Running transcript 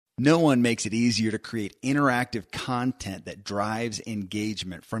No one makes it easier to create interactive content that drives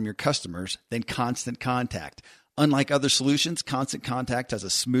engagement from your customers than Constant Contact. Unlike other solutions, Constant Contact has a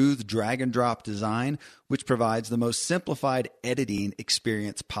smooth drag and drop design, which provides the most simplified editing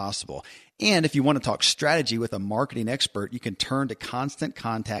experience possible. And if you want to talk strategy with a marketing expert, you can turn to Constant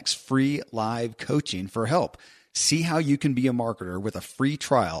Contact's free live coaching for help. See how you can be a marketer with a free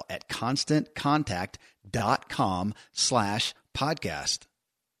trial at constantcontact.com/podcast.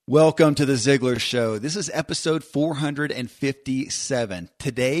 Welcome to the Ziglar Show. This is episode 457.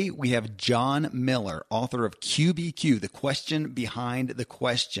 Today we have John Miller, author of QBQ, The Question Behind the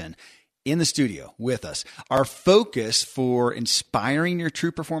Question, in the studio with us. Our focus for inspiring your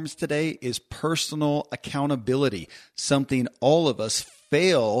true performance today is personal accountability, something all of us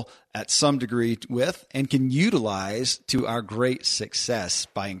fail at some degree with and can utilize to our great success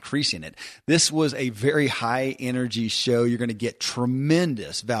by increasing it. This was a very high energy show. You're going to get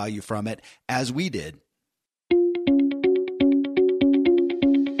tremendous value from it, as we did.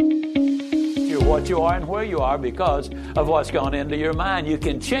 You're what you are and where you are because of what's gone into your mind. You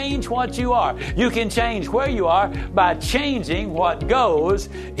can change what you are. You can change where you are by changing what goes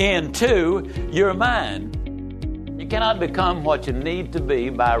into your mind. You cannot become what you need to be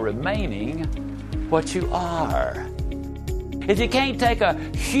by remaining what you are. If you can't take a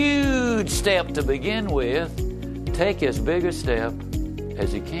huge step to begin with, take as big a step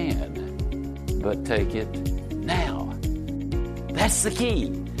as you can, but take it now. That's the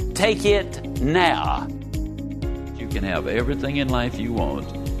key. Take it now. You can have everything in life you want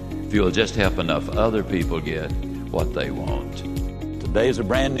if you'll just help enough other people get what they want. Today's a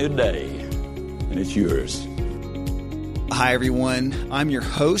brand new day, and it's yours. Hi, everyone. I'm your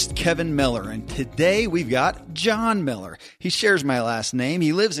host, Kevin Miller, and today we've got John Miller. He shares my last name.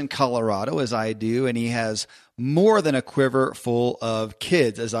 He lives in Colorado, as I do, and he has more than a quiver full of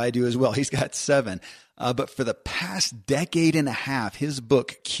kids, as I do as well. He's got 7. But for the past decade and a half, his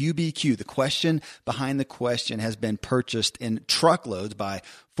book, QBQ, The Question Behind the Question, has been purchased in truckloads by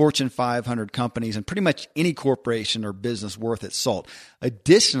Fortune 500 companies and pretty much any corporation or business worth its salt.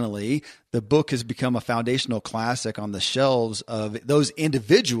 Additionally, the book has become a foundational classic on the shelves of those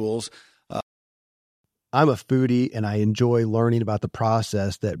individuals. I'm a foodie and I enjoy learning about the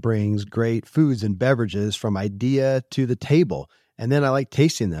process that brings great foods and beverages from idea to the table. And then I like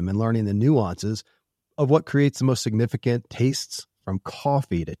tasting them and learning the nuances of what creates the most significant tastes, from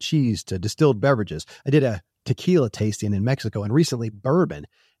coffee to cheese to distilled beverages. I did a tequila tasting in Mexico, and recently bourbon.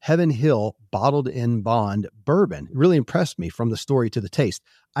 Heaven Hill Bottled in Bond bourbon really impressed me from the story to the taste.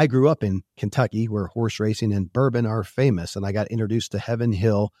 I grew up in Kentucky, where horse racing and bourbon are famous, and I got introduced to Heaven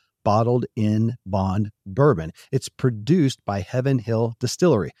Hill Bottled in Bond bourbon. It's produced by Heaven Hill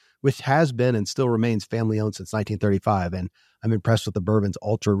Distillery, which has been and still remains family-owned since 1935, and I'm impressed with the bourbon's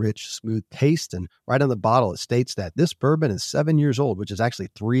ultra-rich, smooth taste, and right on the bottle it states that this bourbon is 7 years old, which is actually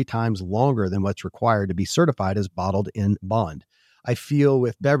 3 times longer than what's required to be certified as bottled in bond. I feel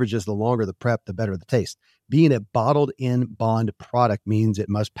with beverages, the longer the prep, the better the taste. Being a bottled in bond product means it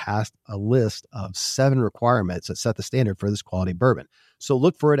must pass a list of 7 requirements that set the standard for this quality bourbon. So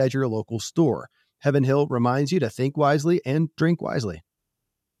look for it at your local store. Heaven Hill reminds you to think wisely and drink wisely.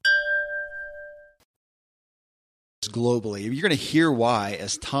 Globally, you're going to hear why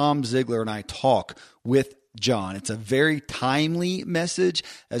as Tom Ziglar and I talk with John. It's a very timely message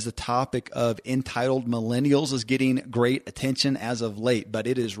as the topic of entitled millennials is getting great attention as of late, but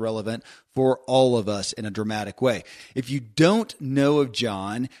it is relevant for all of us in a dramatic way. If you don't know of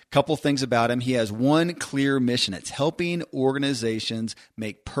John, a couple things about him. He has one clear mission. It's helping organizations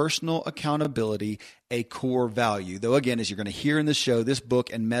make personal accountability a core value. Though again, as you're going to hear in the show, this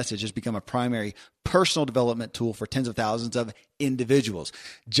book and message has become a primary personal development tool for tens of thousands of individuals.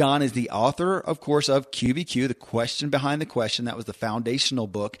 John is the author, of course, of QBQ, The Question Behind the Question. That was the foundational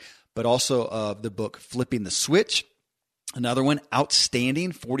book, but also of the book Flipping the Switch. Another one,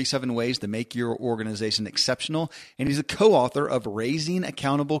 Outstanding, 47 Ways to Make Your Organization Exceptional. And he's a co-author of Raising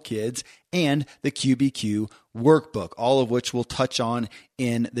Accountable Kids and the QBQ Workbook, all of which we'll touch on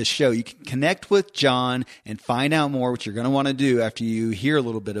in the show. You can connect with John and find out more, what you're going to want to do after you hear a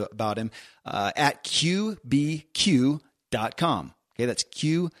little bit about him, at QBQ.com. Okay, that's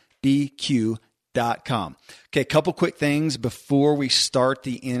QBQ.com. Okay, a couple quick things before we start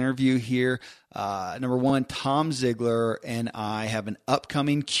the interview here. Number one, Tom Ziglar and I have an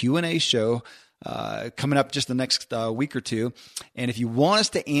upcoming Q&A show coming up just the next week or two. And if you want us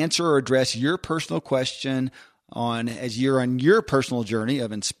to answer or address your personal question as you're on your personal journey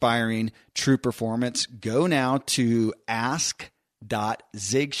of inspiring true performance, go now to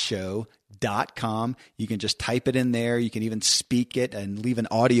ask.zigshow.com. askzigzag.com. You can just type it in there. You can even speak it and leave an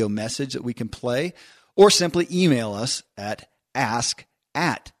audio message that we can play, or simply email us at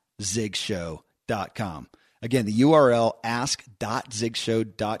ask@zigshow.com. Again, the URL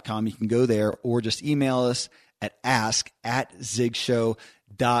ask.zigshow.com. You can go there or just email us at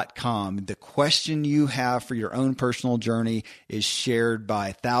ask@zigshow.com. The question you have for your own personal journey is shared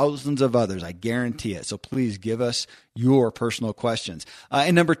by thousands of others. I guarantee it. So please give us your personal questions.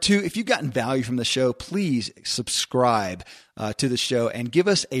 And number two, if you've gotten value from the show, please subscribe to the show and give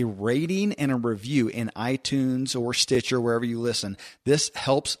us a rating and a review in iTunes or Stitcher, wherever you listen. This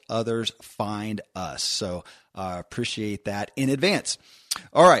helps others find us. So appreciate that in advance.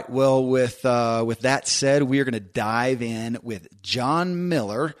 All right. Well, with that said, we are going to dive in with John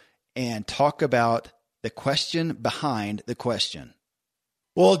Miller and talk about the question behind the question.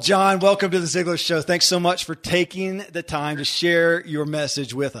 Well, John, welcome to the Ziglar Show. Thanks so much for taking the time to share your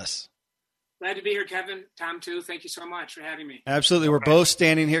message with us. Glad to be here, Kevin. Tom, too. Thank you so much for having me. Absolutely. We're both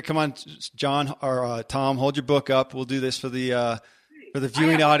standing here. Come on, John or Tom, hold your book up. We'll do this for the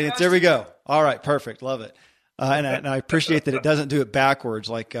viewing audience. There we go. All right. Perfect. Love it. And I appreciate that it doesn't do it backwards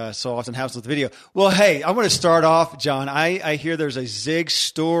like so often happens with the video. Well, hey, I want to start off, John. I hear there's a Zig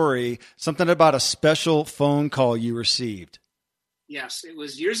story, something about a special phone call you received. Yes, it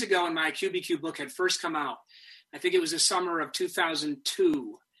was years ago when my QBQ book had first come out. I think it was the summer of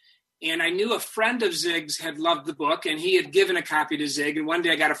 2002. And I knew a friend of Zig's had loved the book, and he had given a copy to Zig. And one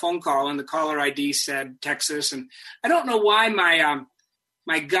day I got a phone call, and the caller ID said Texas. And I don't know why my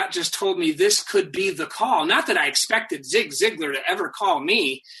gut just told me this could be the call. Not that I expected Zig Ziglar to ever call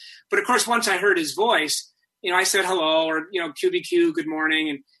me, but of course, once I heard his voice, I said hello, or QBQ, good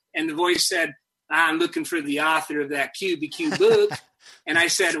morning, and the voice said, I'm looking for the author of that QBQ book. And I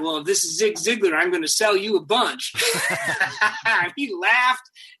said, well, if this is Zig Ziglar, I'm going to sell you a bunch. He laughed,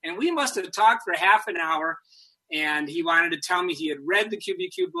 and we must have talked for half an hour. And he wanted to tell me he had read the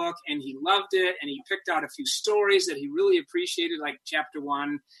QBQ book and he loved it. And he picked out a few stories that he really appreciated, like chapter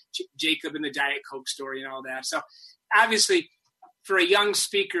 1, Jacob and the Diet Coke story and all that. So obviously, for a young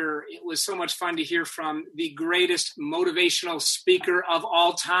speaker, it was so much fun to hear from the greatest motivational speaker of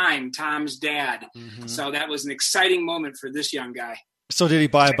all time, Tom's dad. Mm-hmm. So that was an exciting moment for this young guy. So did he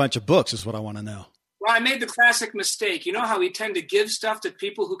buy a bunch of books is what I want to know. Well, I made the classic mistake. You know how we tend to give stuff to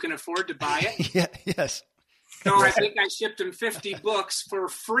people who can afford to buy it? Yes. So I think I shipped him 50 books for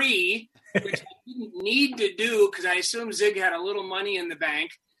free, which I didn't need to do because I assumed Zig had a little money in the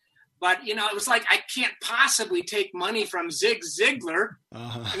bank. But, it was like, I can't possibly take money from Zig Ziglar.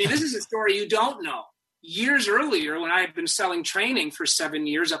 Uh-huh. I mean, this is a story you don't know. Years earlier, when I had been selling training for 7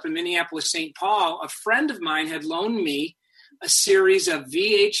 years up in Minneapolis, St. Paul, a friend of mine had loaned me a series of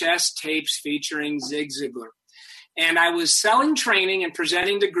VHS tapes featuring Zig Ziglar. And I was selling training and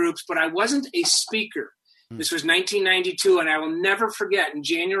presenting to groups, but I wasn't a speaker. This was 1992, and I will never forget, in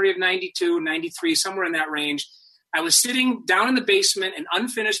January of 92, 93, somewhere in that range, I was sitting down in the basement, an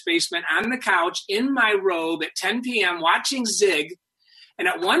unfinished basement, on the couch in my robe at 10 p.m. watching Zig. And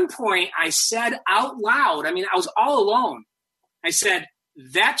at one point, I said out loud, I was all alone. I said,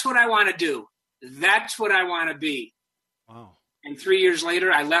 that's what I want to do. That's what I want to be. Wow. And 3 years later,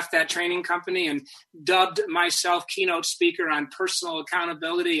 I left that training company and dubbed myself keynote speaker on personal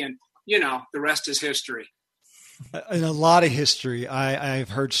accountability. And, the rest is history. In a lot of history, I've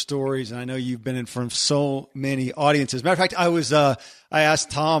heard stories, and I know you've been in front of so many audiences. Matter of fact, I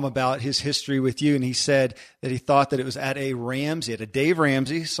asked Tom about his history with you, and he said that he thought that it was at a Dave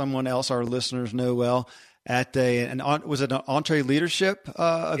Ramsey, someone else our listeners know well, at was it an Entree Leadership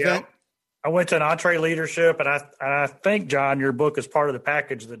event? Yeah. I went to an Entree Leadership, and I think, John, your book is part of the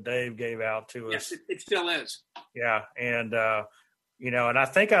package that Dave gave out to us. Yes, it still is. Yeah, and and I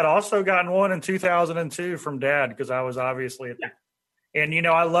think I'd also gotten one in 2002 from Dad because I was obviously at the – and,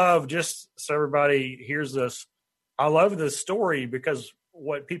 I love, just so everybody hears this, I love this story because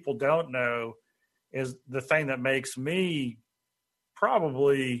what people don't know is the thing that makes me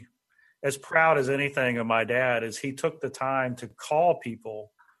probably as proud as anything of my dad is he took the time to call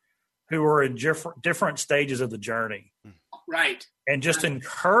people who were in different stages of the journey. Right. And just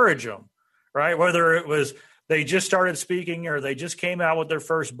encourage them, right? Whether it was – they just started speaking or they just came out with their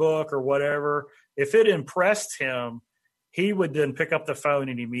first book or whatever. If it impressed him, he would then pick up the phone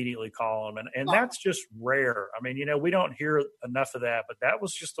and immediately call him. And that's just rare. We don't hear enough of that, but that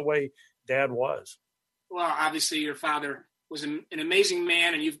was just the way Dad was. Well, obviously your father was an amazing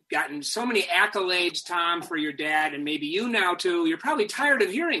man, and you've gotten so many accolades, Tom, for your dad, and maybe you now too. You're probably tired of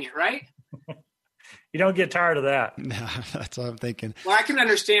hearing it, right? you don't get tired of that. No, that's what I'm thinking. Well, I can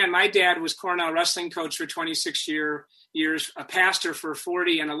understand. My dad was Cornell wrestling coach for 26 years, a pastor for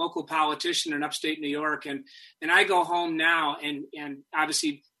 40, and a local politician in upstate New York. And I go home now, and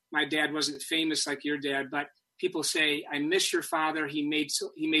obviously my dad wasn't famous like your dad, but people say, I miss your father. He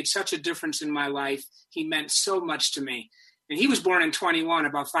made such a difference in my life. He meant so much to me. And he was born in 21,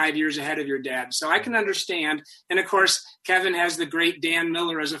 about 5 years ahead of your dad. So I can understand. And of course, Kevin has the great Dan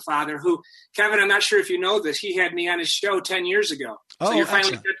Miller as a father who, Kevin, I'm not sure if you know this, he had me on his show 10 years ago. So you're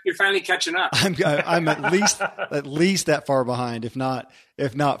finally catching up. I'm at least that far behind, if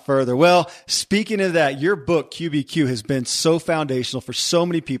not further. Well, speaking of that, your book, QBQ, has been so foundational for so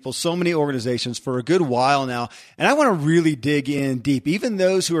many people, so many organizations for a good while now. And I want to really dig in deep. Even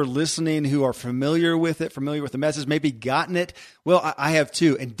those who are listening, who are familiar with the message, maybe gotten it. Well, I have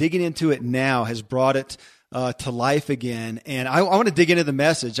too. And digging into it now has brought it to life again. And I want to dig into the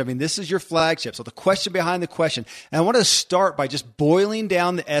message. I mean, this is your flagship. So the question behind the question. And I want to start by just boiling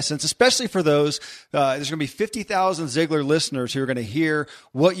down the essence, especially for those, there's going to be 50,000 Ziglar listeners who are going to hear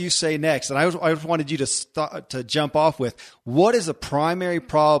what you say next. And I just wanted you to jump off with, what is the primary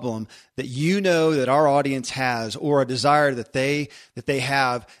problem that you know that our audience has, or a desire that they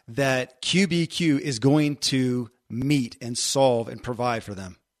have that QBQ is going to meet and solve and provide for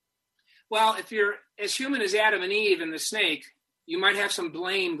them? Well, if you're as human as Adam and Eve and the snake, you might have some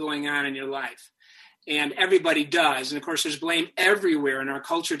blame going on in your life. And everybody does. And of course, there's blame everywhere in our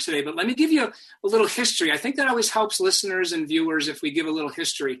culture today. But let me give you a little history. I think that always helps listeners and viewers if we give a little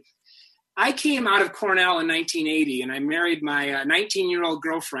history. I came out of Cornell in 1980, and I married my 19-year-old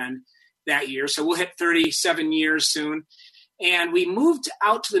girlfriend that year. So we'll hit 37 years soon. And we moved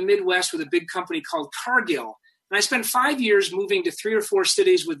out to the Midwest with a big company called Cargill. And I spent 5 years moving to 3 or 4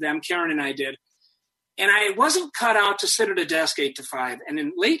 cities with them, Karen and I did. And I wasn't cut out to sit at a desk 8 to 5. And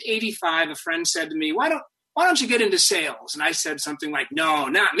in late 85, a friend said to me, why don't you get into sales? And I said something like, no,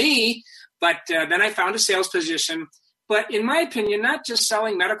 not me. But then I found a sales position. But in my opinion, not just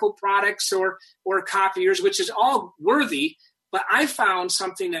selling medical products or copiers, which is all worthy, but I found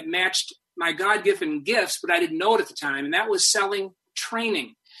something that matched my God-given gifts, but I didn't know it at the time. And that was selling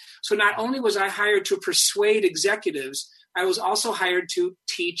training. So not only was I hired to persuade executives, I was also hired to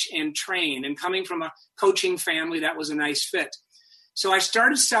teach and train. And coming from a coaching family, that was a nice fit. So I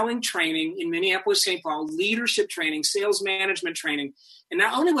started selling training in Minneapolis, St. Paul, leadership training, sales management training. And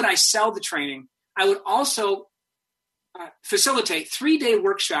not only would I sell the training, I would also facilitate 3-day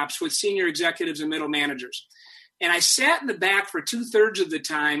workshops with senior executives and middle managers. And I sat in the back for 2/3 of the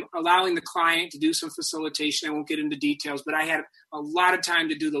time, allowing the client to do some facilitation. I won't get into details, but I had a lot of time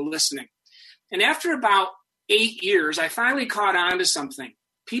to do the listening. And after about 8 years, I finally caught on to something.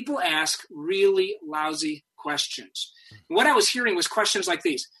 People ask really lousy questions. And what I was hearing was questions like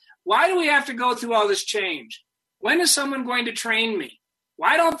these. Why do we have to go through all this change? When is someone going to train me?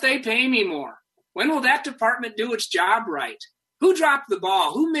 Why don't they pay me more? When will that department do its job right? Who dropped the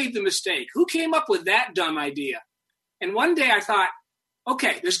ball? Who made the mistake? Who came up with that dumb idea? And one day I thought,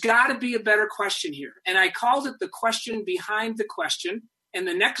 okay, there's got to be a better question here. And I called it the question behind the question. And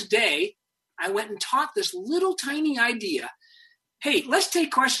the next day, I went and taught this little tiny idea. Hey, let's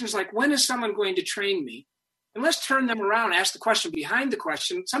take questions like, when is someone going to train me? And let's turn them around, ask the question behind the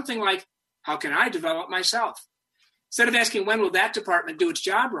question, something like, how can I develop myself? Instead of asking, when will that department do its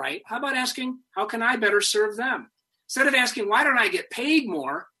job right? How about asking, how can I better serve them? Instead of asking, why don't I get paid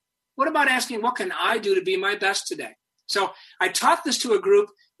more? What about asking, what can I do to be my best today? So I taught this to a group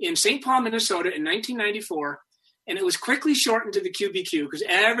in St. Paul, Minnesota in 1994, and it was quickly shortened to the QBQ because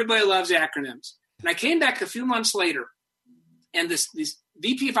everybody loves acronyms. And I came back a few months later, and this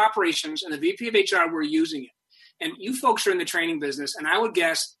VP of operations and the VP of HR were using it. And you folks are in the training business, and I would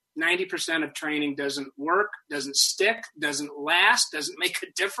guess 90% of training doesn't work, doesn't stick, doesn't last, doesn't make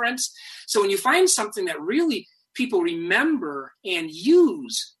a difference. So when you find something that really people remember and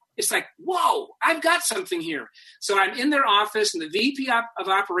use, it's like, whoa, I've got something here. So I'm in their office, and the VP of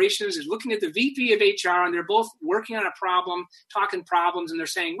operations is looking at the VP of HR, and they're both working on a problem, talking problems, and they're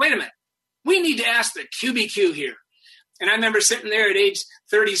saying, wait a minute, we need to ask the QBQ here. And I remember sitting there at age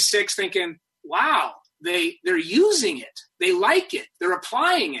 36 thinking, wow, they're using it. They like it. They're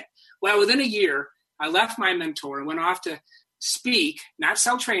applying it. Well, within a year, I left my mentor and went off to speak, not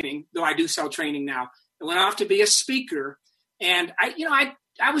sell training, though I do sell training now. I went off to be a speaker. And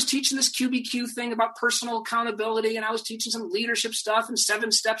I was teaching this QBQ thing about personal accountability, and I was teaching some leadership stuff and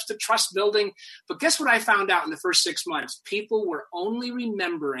 7 steps to trust building. But guess what I found out in the first 6 months? People were only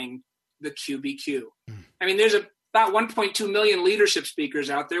remembering the QBQ. I mean, there's about 1.2 million leadership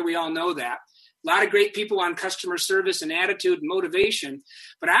speakers out there. We all know that. A lot of great people on customer service and attitude and motivation.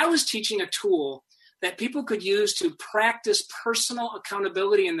 But I was teaching a tool that people could use to practice personal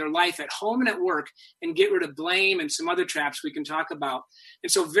accountability in their life at home and at work and get rid of blame and some other traps we can talk about.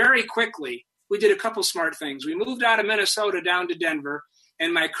 And so very quickly, we did a couple smart things. We moved out of Minnesota down to Denver,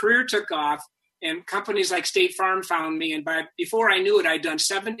 and my career took off, and companies like State Farm found me. And before I knew it, I'd done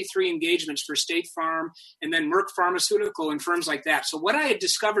 73 engagements for State Farm and then Merck Pharmaceutical and firms like that. So what I had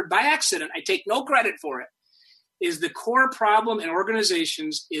discovered by accident, I take no credit for it, is the core problem in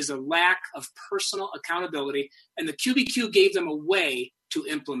organizations is a lack of personal accountability, and the QBQ gave them a way to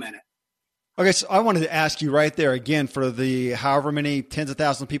implement it. Okay, so I wanted to ask you right there again, for the however many tens of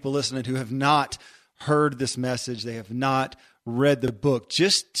thousands of people listening who have not heard this message, they have not read the book,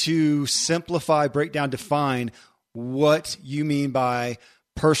 just to simplify, break down, define what you mean by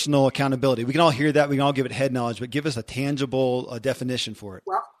personal accountability. We can all hear that, we can all give it head knowledge, but give us a tangible definition for it.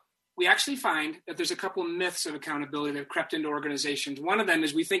 Well, we actually find that there's a couple of myths of accountability that have crept into organizations. One of them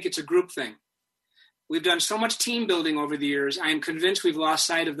is we think it's a group thing. We've done so much team building over the years. I am convinced we've lost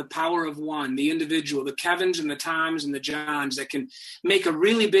sight of the power of one, the individual, the Kevins and the Toms and the Johns that can make a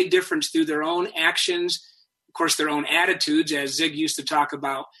really big difference through their own actions, of course, their own attitudes, as Zig used to talk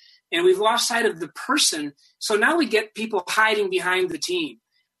about. And we've lost sight of the person. So now we get people hiding behind the team.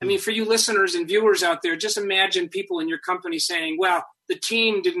 I mean, for you listeners and viewers out there, just imagine people in your company saying, well, the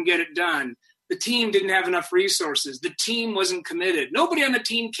team didn't get it done. The team didn't have enough resources. The team wasn't committed. Nobody on the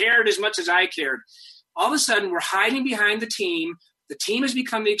team cared as much as I cared. All of a sudden, we're hiding behind the team. The team has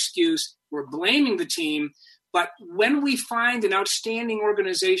become the excuse. We're blaming the team. But when we find an outstanding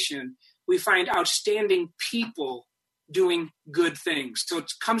organization, we find outstanding people doing good things. So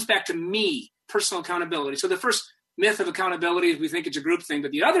it comes back to me, personal accountability. So the first myth of accountability is we think it's a group thing.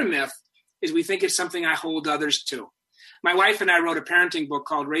 But the other myth is we think it's something I hold others to. My wife and I wrote a parenting book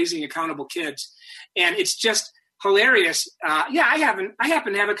called Raising Accountable Kids. And it's just hilarious. I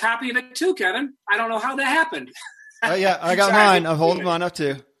happen to have a copy of it too, Kevin. I don't know how that happened. Oh yeah, I got mine. I'm holding mine up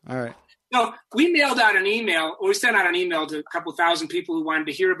too. All right. No, we sent out an email to a couple thousand people who wanted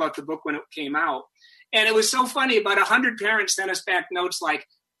to hear about the book when it came out. And it was so funny. About 100 parents sent us back notes like,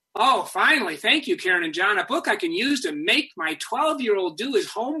 oh, finally, thank you, Karen and John. A book I can use to make my 12-year-old do his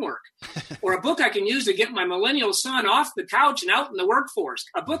homework. Or a book I can use to get my millennial son off the couch and out in the workforce.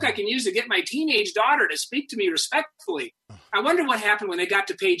 A book I can use to get my teenage daughter to speak to me respectfully. I wonder what happened when they got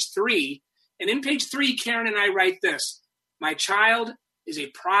to page 3. And in page 3, Karen and I write this: my child is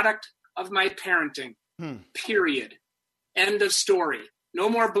a product of my parenting, period. End of story. No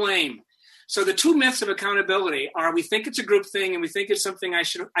more blame. So the two myths of accountability are we think it's a group thing and we think it's something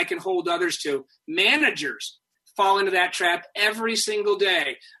I can hold others to. Managers fall into that trap every single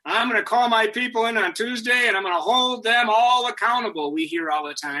day. I'm going to call my people in on Tuesday and I'm going to hold them all accountable, we hear all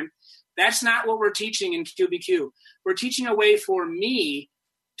the time. That's not what we're teaching in QBQ. We're teaching a way for me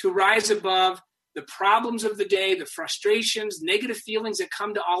to rise above the problems of the day, the frustrations, negative feelings that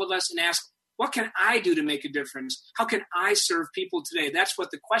come to all of us, and ask, what can I do to make a difference? How can I serve people today? That's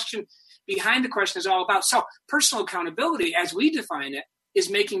what the question behind the question is all about. So personal accountability, as we define it, is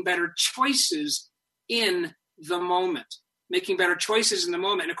making better choices in the moment, making better choices in the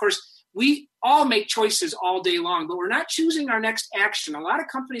moment. And of course, we all make choices all day long, but we're not choosing our next action. A lot of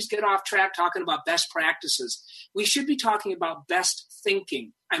companies get off track talking about best practices. We should be talking about best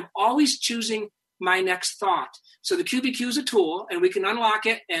thinking. I'm always choosing my next thought. So the QBQ is a tool and we can unlock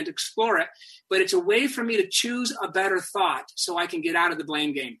it and explore it, but it's a way for me to choose a better thought so I can get out of the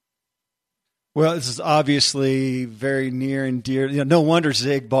blame game. Well, this is obviously very near and dear. No wonder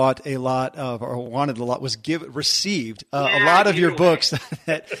Zig bought a lot of, or wanted a lot, received a lot of your books.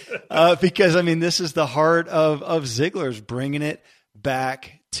 Because I mean, this is the heart of Ziglar's, bringing it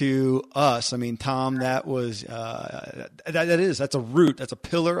back to us. I mean, Tom, that was that's a root, that's a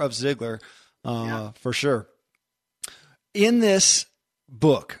pillar of Ziglar, for sure. In this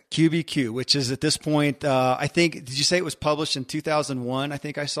book, QBQ, which is at this point, I think, did you say it was published in 2001? I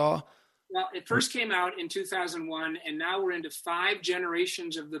think I saw. Well, it first came out in 2001, and now we're into 5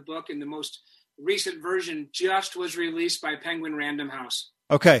 generations of the book, and the most recent version just was released by Penguin Random House.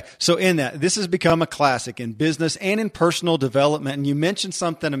 Okay, so in that, this has become a classic in business and in personal development. And you mentioned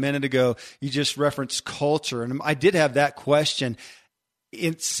something a minute ago. You just referenced culture, and I did have that question.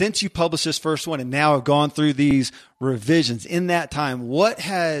 Since you published this first one and now have gone through these revisions, in that time, what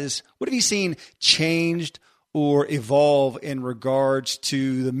have you seen changed or evolve in regards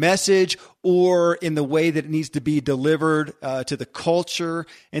to the message or in the way that it needs to be delivered to the culture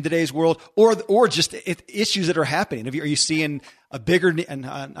in today's world, or just issues that are happening? Are you seeing a bigger, and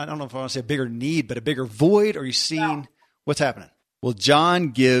I don't know if I want to say a bigger need, but a bigger void? Or are you seeing what's happening? Well,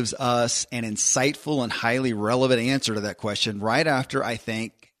 John gives us an insightful and highly relevant answer to that question right after I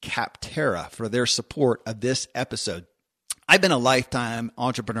thank Capterra for their support of this episode. I've been a lifetime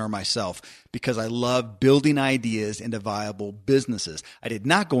entrepreneur myself because I love building ideas into viable businesses. I did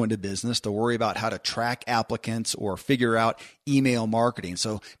not go into business to worry about how to track applicants or figure out email marketing.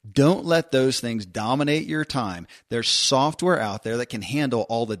 So don't let those things dominate your time. There's software out there that can handle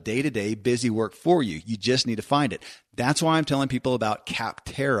all the day-to-day busy work for you. You just need to find it. That's why I'm telling people about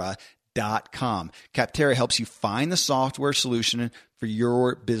Capterra.com. Capterra helps you find the software solution for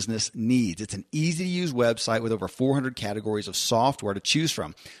your business needs. It's an easy-to-use website with over 400 categories of software to choose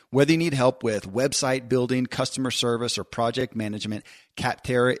from. Whether you need help with website building, customer service, or project management,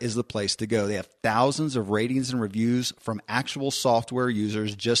 Capterra is the place to go. They have thousands of ratings and reviews from actual software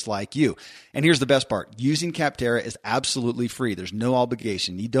users just like you. And here's the best part. Using Capterra is absolutely free. There's no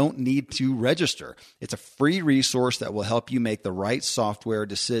obligation. You don't need to register. It's a free resource that will help you make the right software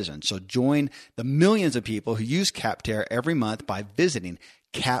decision. So join the millions of people who use Capterra every month by visiting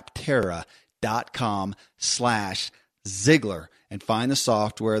Capterra.com/Ziglar and find the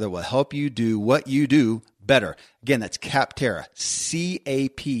software that will help you do what you do better. Again, that's Capterra,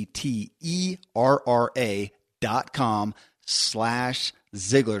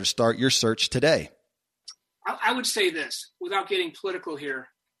 CAPTERRA.com/Ziglar to start your search today. I would say this, without getting political here,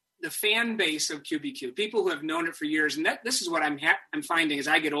 the fan base of QBQ, people who have known it for years, and this is what I'm finding as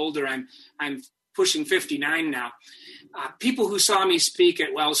I get older. I'm pushing 59 now. People who saw me speak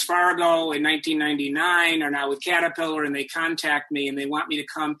at Wells Fargo in 1999 are now with Caterpillar, and they contact me and they want me to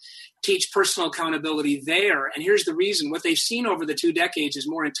come teach personal accountability there. And here's the reason. What they've seen over the 2 decades is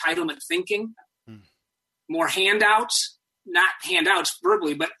more entitlement thinking, more handouts, not handouts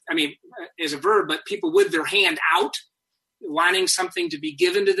verbally, but I mean, as a verb, but people with their hand out, wanting something to be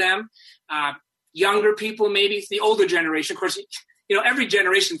given to them. Younger people, maybe the older generation, of course, every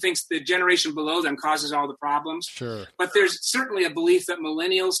generation thinks the generation below them causes all the problems. Sure. But there's certainly a belief that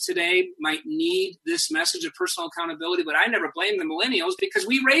millennials today might need this message of personal accountability. But I never blame the millennials because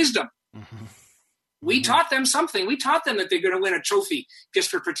we raised them. Mm-hmm. We taught them something. We taught them that they're going to win a trophy just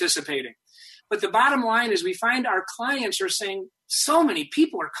for participating. But the bottom line is we find our clients are saying so many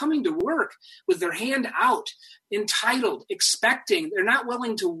people are coming to work with their hand out, entitled, expecting. They're not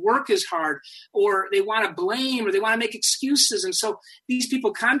willing to work as hard, or they want to blame, or they want to make excuses. And so these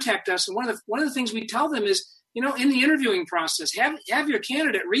people contact us. And one of the things we tell them is, in the interviewing process, have your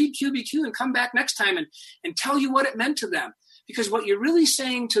candidate read QBQ and come back next time and tell you what it meant to them. Because what you're really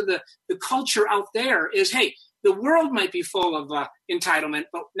saying to the culture out there is, hey, the world might be full of entitlement,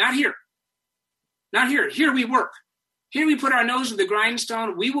 but not here. Not here. Here we work. Here we put our nose to the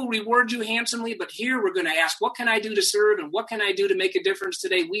grindstone. We will reward you handsomely, but here we're going to ask, what can I do to serve and what can I do to make a difference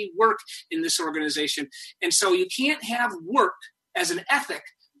today? We work in this organization. And so you can't have work as an ethic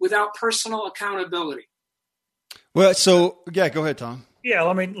without personal accountability. Well, so yeah, go ahead, Tom. Yeah,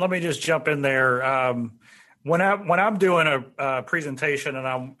 let me just jump in there. When I'm doing a presentation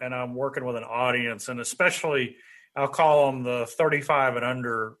and I'm working with an audience, and especially I'll call them the 35 and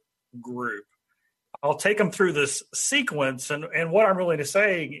under group, I'll take them through this sequence, and what I'm really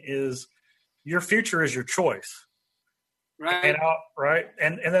saying is your future is your choice. Right.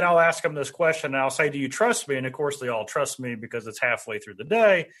 And then I'll ask them this question, and I'll say, do you trust me? And of course they all trust me because it's halfway through the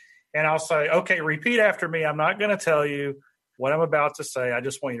day. And I'll say, okay, repeat after me. I'm not going to tell you what I'm about to say. I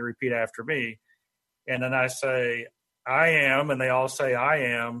just want you to repeat after me. And then I say, I am, and they all say,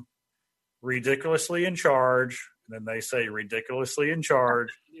 I am ridiculously in charge. And then they say, ridiculously in charge.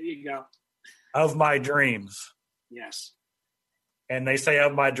 There you go. Of my dreams. Yes. And they say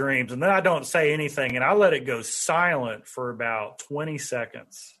of my dreams. And then I don't say anything, and I let it go silent for about 20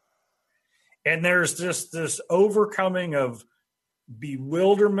 seconds. And there's just this overcoming of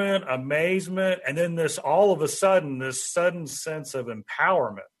bewilderment, amazement, and then this sudden sense of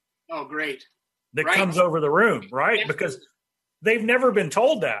empowerment. Oh, great. That comes over the room, right? Because they've never been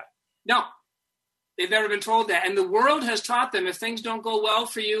told that. No, they've never been told that. And the world has taught them if things don't go well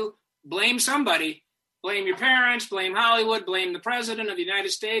for you, blame somebody. Blame your parents, blame Hollywood, blame the president of the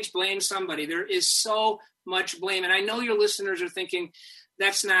United States, blame somebody. There is so much blame. And I know your listeners are thinking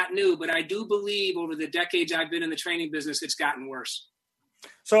that's not new, but I do believe over the decades I've been in the training business, it's gotten worse.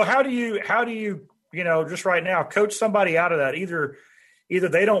 So how do you, just right now, coach somebody out of that? Either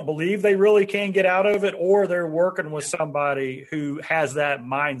they don't believe they really can get out of it, or they're working with somebody who has that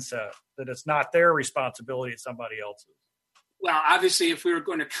mindset that it's not their responsibility, it's somebody else's. Well, obviously, if we were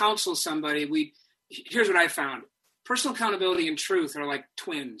going to counsel somebody, here's what I found. Personal accountability and truth are like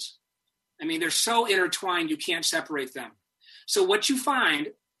twins. I mean, they're so intertwined, you can't separate them. So what you find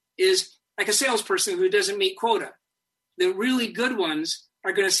is like a salesperson who doesn't meet quota. The really good ones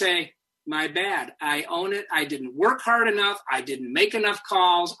are going to say, My bad. I own it. I didn't work hard enough. I didn't make enough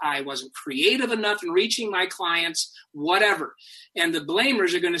calls. I wasn't creative enough in reaching my clients, whatever. And the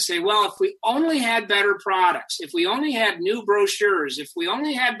blamers are going to say, well, if we only had better products, if we only had new brochures, if we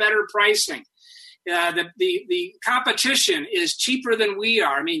only had better pricing, the competition is cheaper than we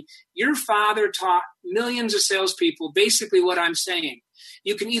are. I mean, your father taught millions of salespeople basically what I'm saying.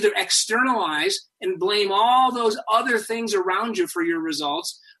 You can either externalize and blame all those other things around you for your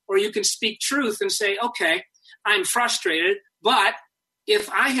results, or you can speak truth and say, okay, I'm frustrated, but if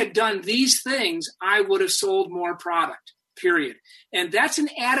I had done these things, I would have sold more product, period. And that's an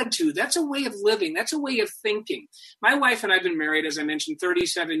attitude. That's a way of living. That's a way of thinking. My wife and I have been married, as I mentioned,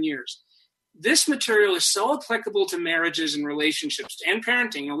 37 years. This material is so applicable to marriages and relationships and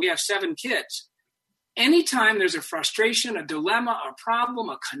parenting, and we have 7 kids. Anytime there's a frustration, a dilemma, a problem,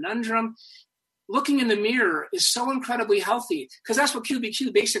 a conundrum, looking in the mirror is so incredibly healthy, because that's what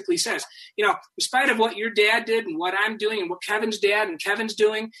QBQ basically says. You know, in spite of what your dad did and what I'm doing and what Kevin's dad and Kevin's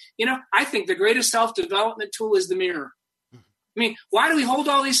doing, you know, I think the greatest self-development tool is the mirror. I mean, why do we hold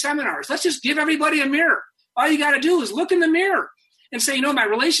all these seminars? Let's just give everybody a mirror. All you got to do is look in the mirror and say, you know, my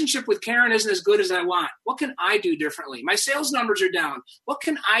relationship with Karen isn't as good as I want. What can I do differently? My sales numbers are down. What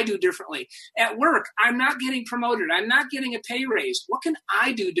can I do differently? At work, I'm not getting promoted. I'm not getting a pay raise. What can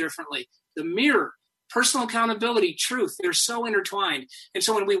I do differently? The mirror, personal accountability, truth, they're so intertwined. And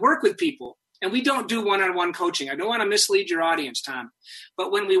so when we work with people, and we don't do one-on-one coaching, I don't want to mislead your audience, Tom,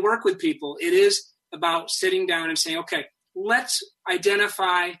 but when we work with people, it is about sitting down and saying, okay, let's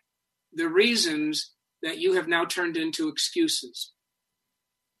identify the reasons that you have now turned into excuses.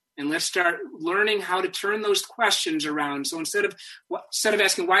 And let's start learning how to turn those questions around. So instead of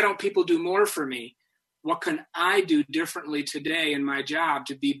asking, why don't people do more for me? What can I do differently today in my job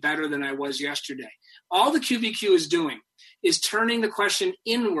to be better than I was yesterday? All the QBQ is doing is turning the question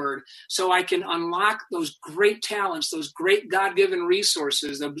inward so I can unlock those great talents, those great God-given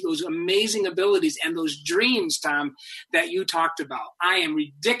resources, those amazing abilities, and those dreams, Tom, that you talked about. I am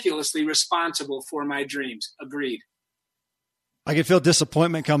ridiculously responsible for my dreams. Agreed. I can feel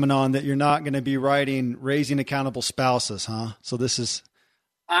disappointment coming on that you're not going to be writing Raising Accountable Spouses, huh? So this is...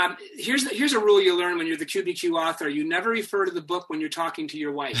 Here's a rule you learn when you're the QBQ author. You never refer to the book when you're talking to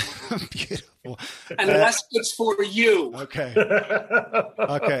your wife. Beautiful. Unless it's for you. Okay.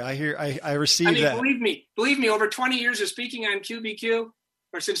 Okay. I received that. Believe me, over 20 years of speaking on QBQ,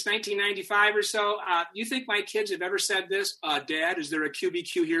 or since 1995 or so, you think my kids have ever said this? Dad, is there a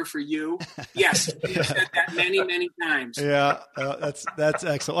QBQ here for you? Yes. I've said that many, many times. Yeah. That's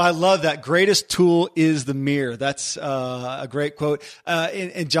excellent. Well, I love that. Greatest tool is the mirror. That's a great quote.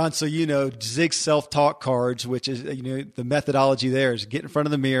 And John, so, you know, Zig's self-talk cards, which is, you know, the methodology there is get in front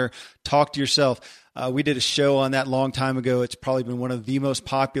of the mirror, talk to yourself. We did a show on that long time ago. It's probably been one of the most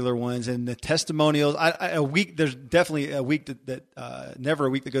popular ones. And the testimonials, there's definitely a week never a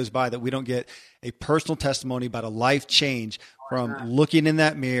week that goes by that we don't get a personal testimony about a life change from looking in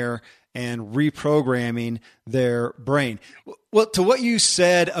that mirror and reprogramming their brain. Well, to what you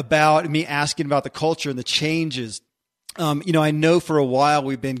said about me asking about the culture and the changes, you know, I know for a while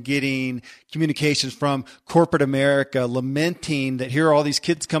we've been getting communications from corporate America lamenting that here are all these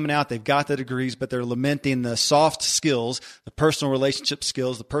kids coming out, they've got the degrees, but they're lamenting the soft skills, the personal relationship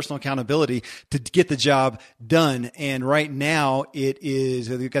skills, the personal accountability to get the job done. And right now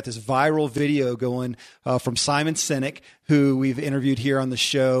we've got this viral video going from Simon Sinek, who we've interviewed here on the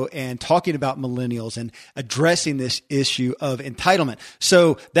show, and talking about millennials and addressing this issue of entitlement.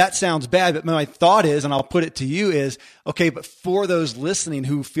 So that sounds bad, but my thought is, and I'll put it to you, is, okay, but for those listening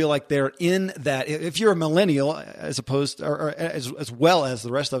who feel like they're in that, if you're a millennial as opposed, or as well as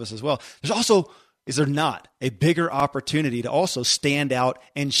the rest of us as well, there's also, is there not a bigger opportunity to also stand out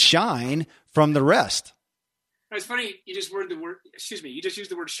and shine from the rest? It's funny, you just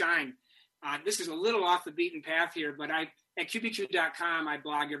used the word shine. This is a little off the beaten path here, but at QBQ.com, I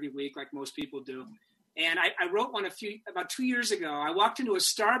blog every week like most people do. And I wrote one about 2 years ago. I walked into a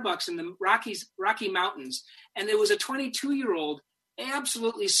Starbucks in the Rocky Mountains, and there was a 22-year-old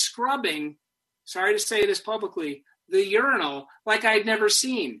absolutely scrubbing, sorry to say this publicly, the urinal like I'd never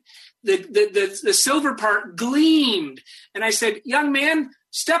seen. The silver part gleamed. And I said, young man,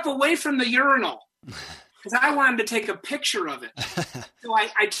 step away from the urinal. Because I wanted to take a picture of it. So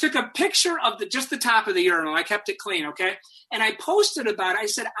I took a picture of just the top of the urinal. I kept it clean, okay? And I posted about it. I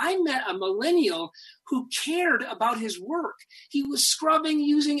said, I met a millennial who cared about his work. He was scrubbing,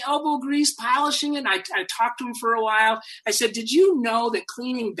 using elbow grease, polishing it. I talked to him for a while. I said, did you know that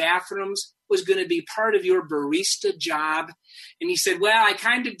cleaning bathrooms was going to be part of your barista job? And he said, well, I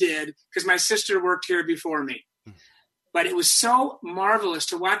kind of did because my sister worked here before me. But it was so marvelous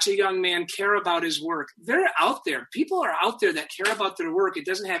to watch a young man care about his work. They're out there. People are out there that care about their work. It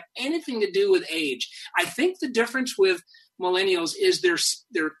doesn't have anything to do with age. I think the difference with millennials is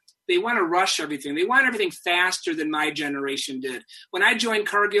they want to rush everything. They want everything faster than my generation did. When I joined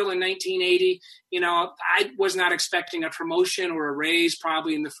Cargill in 1980, I was not expecting a promotion or a raise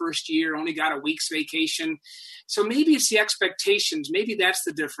probably in the first year, only got a week's vacation. So maybe it's the expectations. Maybe that's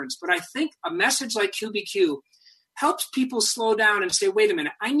the difference. But I think a message like QBQ helps people slow down and say, wait a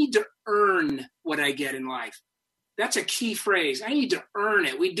minute, I need to earn what I get in life. That's a key phrase. I need to earn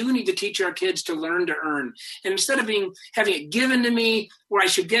it. We do need to teach our kids to learn to earn. And instead of having it given to me where I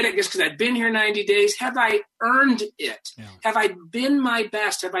should get it just because I've been here 90 days, have I earned it? Yeah. Have I been my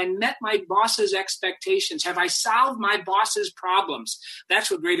best? Have I met my boss's expectations? Have I solved my boss's problems?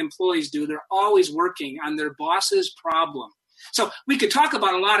 That's what great employees do. They're always working on their boss's problem. So we could talk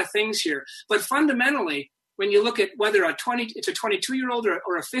about a lot of things here, but fundamentally, when you look at whether it's a 22-year-old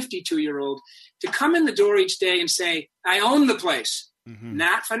or a 52-year-old, to come in the door each day and say, I own the place,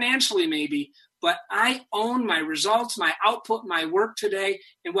 not financially maybe, but I own my results, my output, my work today,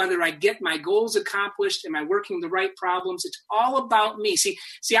 and whether I get my goals accomplished, am I working the right problems? It's all about me. See,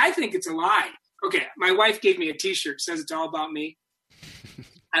 I think it's a lie. Okay, my wife gave me a T-shirt that says it's all about me.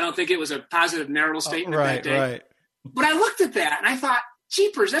 I don't think it was a positive marital statement that day. Right. But I looked at that and I thought,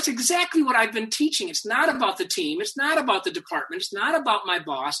 jeepers, that's exactly what I've been teaching. It's not about the team. It's not about the department. It's not about my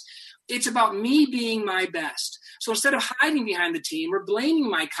boss. It's about me being my best. So instead of hiding behind the team or blaming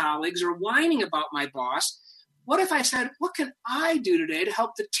my colleagues or whining about my boss, what if I said, what can I do today to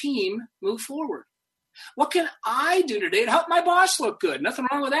help the team move forward? What can I do today to help my boss look good? Nothing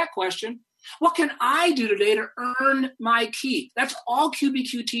wrong with that question. What can I do today to earn my keep? That's all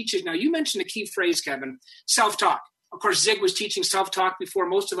QBQ teaches. Now, you mentioned a key phrase, Kevin, self-talk. Of course, Zig was teaching self-talk before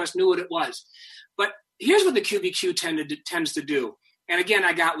most of us knew what it was. But here's what the QBQ tends to do. And again,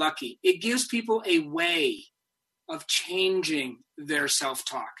 I got lucky. It gives people a way of changing their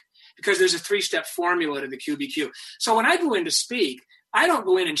self-talk because there's a 3-step formula to the QBQ. So when I go in to speak, I don't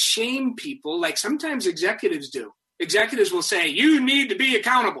go in and shame people like sometimes executives do. Executives will say, you need to be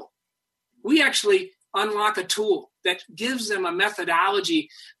accountable. We actually unlock a tool that gives them a methodology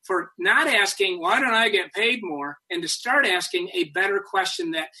for not asking, why don't I get paid more? And to start asking a better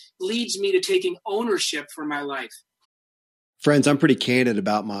question that leads me to taking ownership for my life. Friends, I'm pretty candid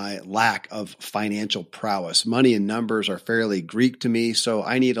about my lack of financial prowess. Money and numbers are fairly Greek to me, so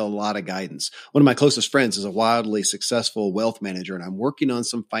I need a lot of guidance. One of my closest friends is a wildly successful wealth manager, and I'm working on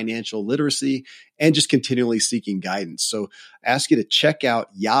some financial literacy and just continually seeking guidance. So I ask you to check out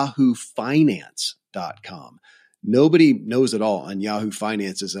yahoofinance.com. Nobody knows it all, and Yahoo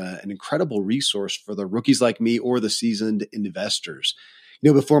Finance is an incredible resource for the rookies like me or the seasoned investors.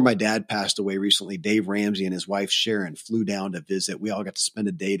 Before my dad passed away recently, Dave Ramsey and his wife Sharon flew down to visit. We all got to spend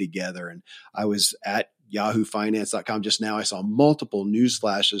a day together, and I was at yahoofinance.com just now. I saw multiple news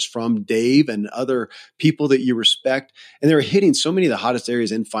flashes from Dave and other people that you respect, and they were hitting so many of the hottest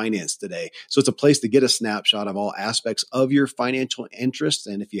areas in finance today. So it's a place to get a snapshot of all aspects of your financial interests,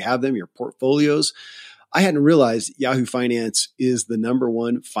 and if you have them, your portfolios. I hadn't realized Yahoo Finance is the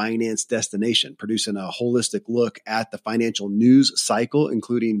 #1 finance destination, producing a holistic look at the financial news cycle,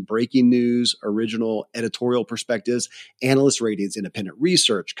 including breaking news, original editorial perspectives, analyst ratings, independent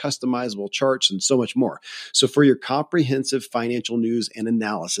research, customizable charts, and so much more. So for your comprehensive financial news and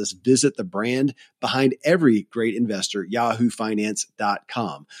analysis, visit the brand behind every great investor,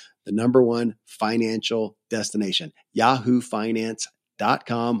 yahoofinance.com, the #1 financial destination,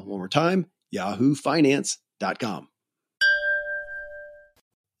 yahoofinance.com. One more time, yahoofinance.com.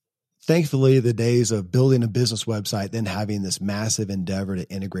 Thankfully, the days of building a business website, then having this massive endeavor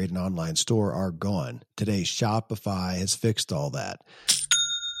to integrate an online store are gone. Today, Shopify has fixed all that.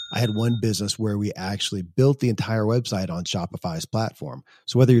 I had one business where we actually built the entire website on Shopify's platform.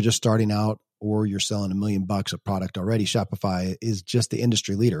 So whether you're just starting out or you're selling $1 million of product already, Shopify is just the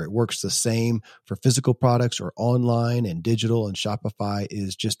industry leader. It works the same for physical products or online and digital, and Shopify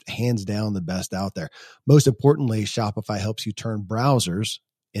is just hands down the best out there. Most importantly, Shopify helps you turn browsers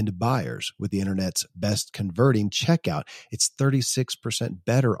into buyers with the internet's best converting checkout. It's 36%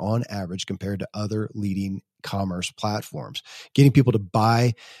 better on average compared to other leading commerce platforms. Getting people to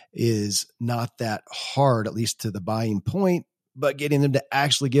buy is not that hard, at least to the buying point, but getting them to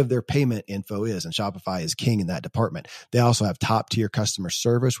actually give their payment info is, and Shopify is king in that department. They also have top tier customer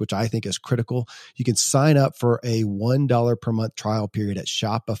service, which I think is critical. You can sign up for a $1 per month trial period at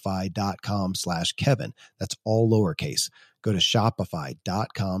shopify.com/Kevin. That's all lowercase. Go to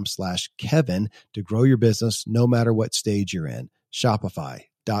shopify.com/Kevin to grow your business no matter what stage you're in.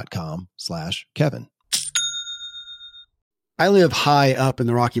 Shopify.com/Kevin. I live high up in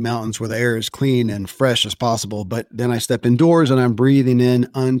the Rocky Mountains where the air is clean and fresh as possible, but then I step indoors and I'm breathing in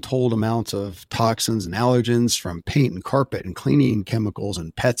untold amounts of toxins and allergens from paint and carpet and cleaning chemicals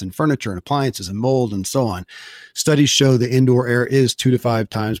and pets and furniture and appliances and mold and so on. Studies show the indoor air is 2 to 5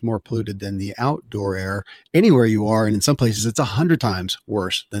 times more polluted than the outdoor air anywhere you are, and in some places it's 100 times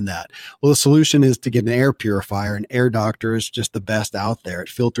worse than that. Well, the solution is to get an air purifier, and Air Doctor is just the best out there. It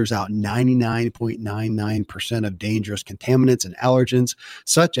filters out 99.99% of dangerous contaminants and allergens,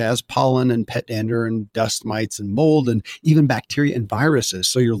 such as pollen and pet dander and dust mites and mold and even bacteria and viruses,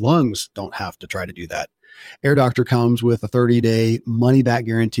 so your lungs don't have to try to do that. Air Doctor comes with a 30-day money-back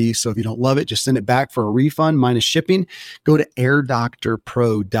guarantee, so if you don't love it, just send it back for a refund minus shipping. Go to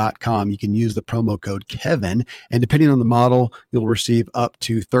airdoctorpro.com. You can use the promo code Kevin, and depending on the model, you'll receive up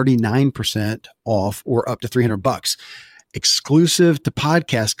to 39% off or up to $300. Exclusive to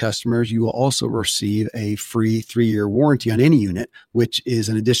podcast customers, you will also receive a free 3-year warranty on any unit, which is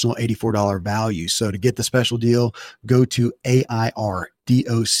an additional $84 value. So to get the special deal, go to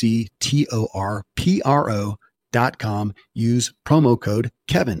airdoctorpro.com. Use promo code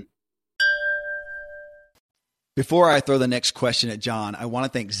Kevin. Before I throw the next question at John, I want to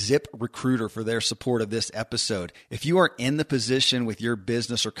thank ZipRecruiter for their support of this episode. If you are in the position with your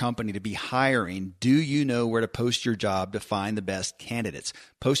business or company to be hiring, do you know where to post your job to find the best candidates?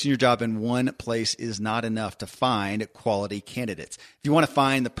 Posting your job in one place is not enough to find quality candidates. If you want to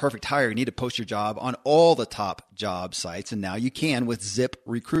find the perfect hire, you need to post your job on all the top job sites, and now you can with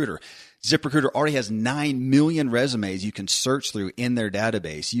ZipRecruiter. ZipRecruiter already has 9 million resumes you can search through in their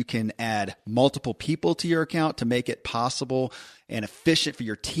database. You can add multiple people to your account to make it possible and efficient for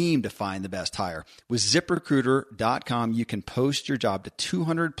your team to find the best hire. With ZipRecruiter.com, you can post your job to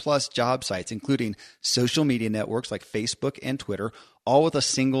 200 plus job sites, including social media networks like Facebook and Twitter, all with a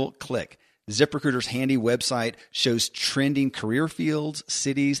single click. ZipRecruiter's handy website shows trending career fields,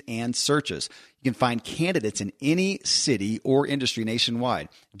 cities, and searches. You can find candidates in any city or industry nationwide.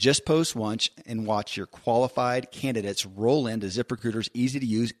 Just post once and watch your qualified candidates roll into ZipRecruiter's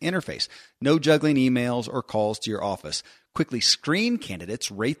easy-to-use interface. No juggling emails or calls to your office. Quickly screen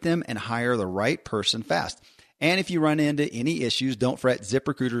candidates, rate them, and hire the right person fast. And if you run into any issues, don't fret.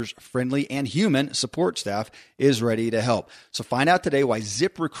 ZipRecruiter's friendly and human support staff is ready to help. So find out today why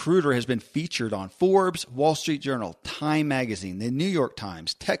ZipRecruiter has been featured on Forbes, Wall Street Journal, Time Magazine, the New York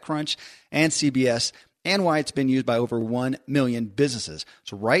Times, TechCrunch, and CBS, and why it's been used by over 1 million businesses.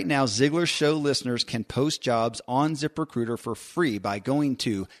 So right now, Ziglar Show listeners can post jobs on ZipRecruiter for free by going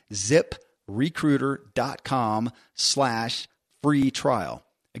to ZipRecruiter.com/free trial.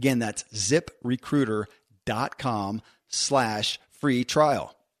 Again, that's ZipRecruiter.com/free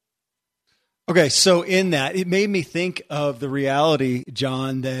trial. Okay, so in that, it made me think of the reality,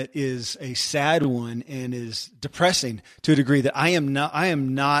 John, that is a sad one and is depressing to a degree that I am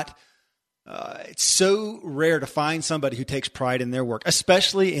not. It's so rare to find somebody who takes pride in their work,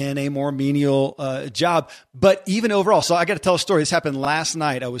 especially in a more menial job, but even overall. So I got to tell a story. This happened last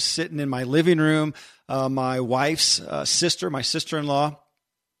night. I was sitting in my living room. My wife's sister, my sister-in-law,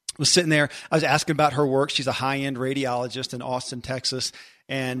 was sitting there. I was asking about her work. She's a high-end radiologist in Austin, Texas,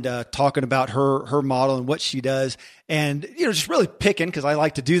 and talking about her model and what she does. And, just really picking, because I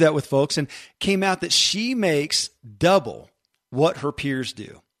like to do that with folks, and came out that she makes double what her peers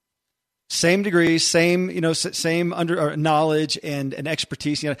do. Same degrees, same under knowledge and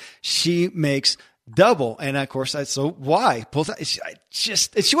expertise. She makes double. And of course, so why? She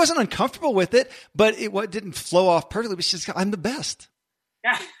wasn't uncomfortable with it, but it didn't flow off perfectly. But she's, I'm the best.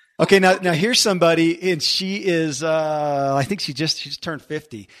 Yeah. Okay, now here's somebody, and she is, I think she just turned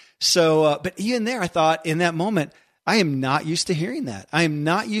 50. So, but even there, I thought in that moment, I am not used to hearing that. I am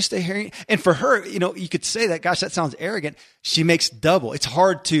not used to hearing, and for her, you could say that, gosh, that sounds arrogant. She makes double. It's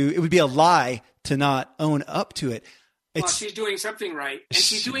hard it would be a lie to not own up to it. Well, she's doing something right, and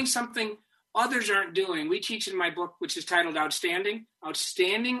she's doing something others aren't doing. We teach in my book, which is titled Outstanding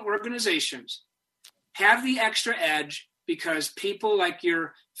Organizations have the extra edge because people like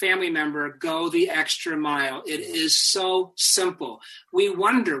your family member go the extra mile. It is so simple. We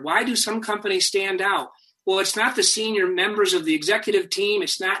wonder, why do some companies stand out? Well, it's not the senior members of the executive team.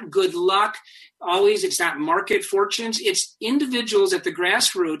 It's not good luck. Always, it's not market fortunes. It's individuals at the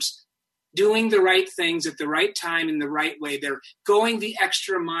grassroots doing the right things at the right time in the right way. They're going the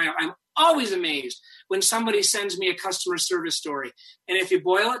extra mile. I'm always amazed when somebody sends me a customer service story. And if you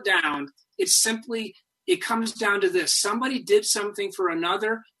boil it down, it comes down to this. Somebody did something for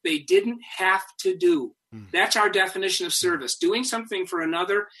another they didn't have to do. That's our definition of service. Doing something for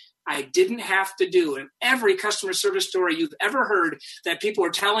another I didn't have to do. And every customer service story you've ever heard that people are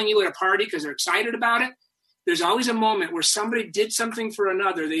telling you at a party because they're excited about it, There's always a moment where somebody did something for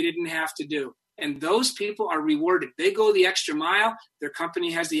another they didn't have to do. And those people are rewarded. They go the extra mile. Their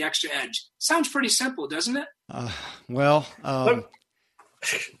company has the extra edge. Sounds pretty simple, doesn't it? I'm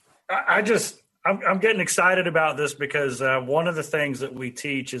getting excited about this because one of the things that we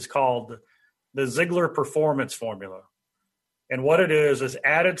teach is called the Ziglar Performance Formula. And what it is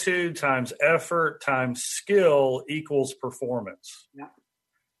attitude times effort times skill equals performance. Yeah.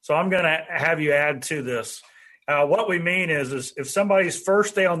 So I'm going to have you add to this. What we mean is if somebody's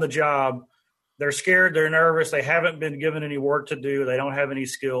first day on the job, they're scared, they're nervous, they haven't been given any work to do, they don't have any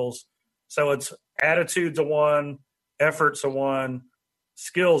skills. So it's attitude's a 1, effort's a 1,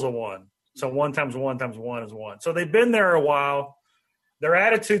 skill's a 1. So 1 times 1 times 1 is 1. So they've been there a while. Their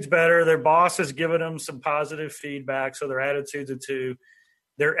attitude's better. Their boss has given them some positive feedback, so their attitude's a 2.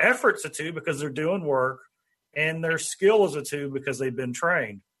 Their effort's a 2 because they're doing work, and their skill is a 2 because they've been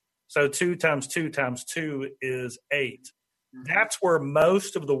trained. So 2 times 2 times 2 is 8. Mm-hmm. That's where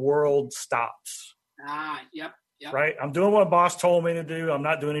most of the world stops. Yep. Right? I'm doing what boss told me to do. I'm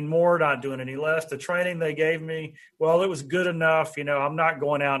not doing any more, not doing any less. The training they gave me, well, it was good enough. I'm not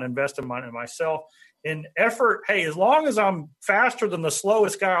going out and investing money in myself. In effort, hey, as long as I'm faster than the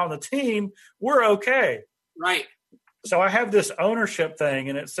slowest guy on the team, we're okay. Right. So I have this ownership thing,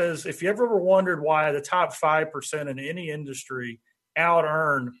 and it says if you ever wondered why the top 5% in any industry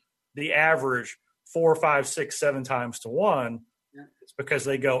out-earn the average 4, 5, 6, 7 times to 1, it's because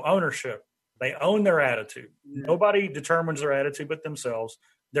they go ownership. They own their attitude. Yeah. Nobody determines their attitude but themselves.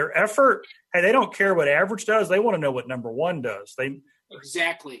 Their effort, hey, they don't care what average does. They want to know what number 1 does.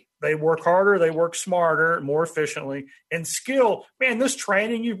 Exactly. They work harder. They work smarter, more efficiently. And skill, man, this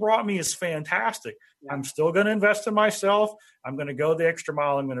training you brought me is fantastic. Yeah. I'm still going to invest in myself. I'm going to go the extra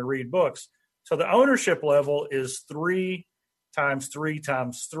mile. I'm going to read books. So the ownership level is 3 times 3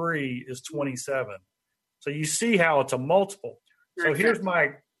 times 3 is 27. So you see how it's a multiple. So here's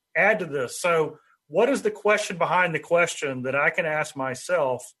my add to this. So what is the question behind the question that I can ask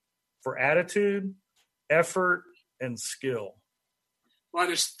myself for attitude, effort, and skill? Well,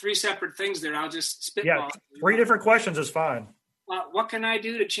 there's 3 separate things there. I'll just spitball. Yeah, 3 different questions is fine. What can I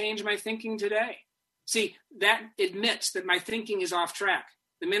do to change my thinking today? See, that admits that my thinking is off track.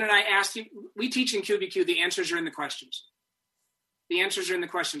 The minute I ask you, we teach in QBQ, the answers are in the questions. The answers are in the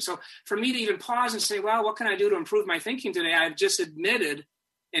questions. So for me to even pause and say, well, what can I do to improve my thinking today? I've just admitted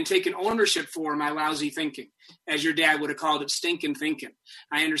and taken ownership for my lousy thinking, as your dad would have called it, stinking thinking.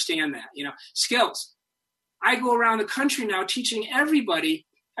 I understand that. Skills. I go around the country now teaching everybody,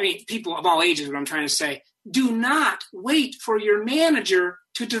 people of all ages, what I'm trying to say, do not wait for your manager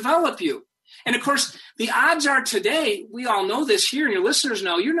to develop you. And of course, the odds are today, we all know this here, and your listeners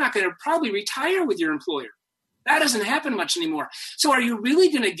know, you're not going to probably retire with your employer. That doesn't happen much anymore. So are you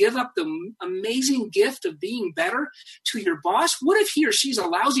really going to give up the amazing gift of being better to your boss? What if he or she's a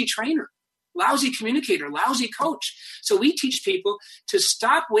lousy trainer, lousy communicator, lousy coach? So we teach people to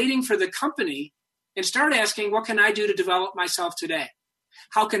stop waiting for the company and start asking, what can I do to develop myself today?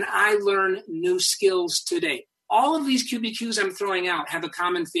 How can I learn new skills today? All of these QBQs I'm throwing out have a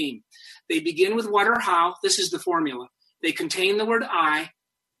common theme. They begin with what or how. This is the formula. They contain the word I,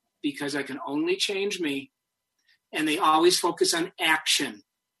 because I can only change me. And they always focus on action,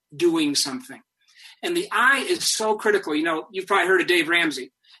 doing something. And the I is so critical. You've probably heard of Dave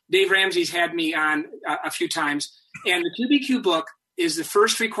Ramsey. Dave Ramsey's had me on a few times. And the QBQ book is the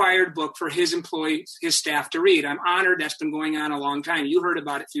first required book for his employees, his staff to read. I'm honored. That's been going on a long time. You heard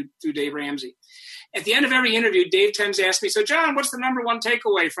about it through Dave Ramsey. At the end of every interview, Dave tends to ask me, so John, what's the number 1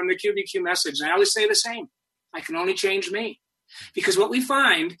 takeaway from the QBQ message? And I always say the same. I can only change me. Because what we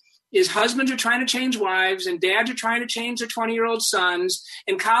find is husbands are trying to change wives, and dads are trying to change their 20-year-old sons,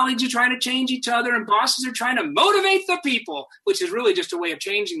 and colleagues are trying to change each other, and bosses are trying to motivate the people, which is really just a way of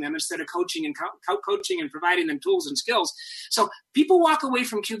changing them instead of coaching and providing them tools and skills. So people walk away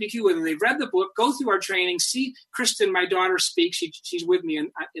from QBQ, whether they've read the book, go through our training, see Kristen, my daughter, speak. She's with me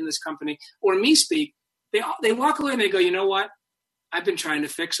in this company, or me speak. They walk away and they go, you know what? I've been trying to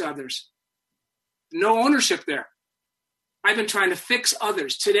fix others. No ownership there. I've been trying to fix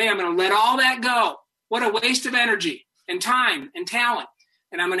others. Today, I'm going to let all that go. What a waste of energy and time and talent.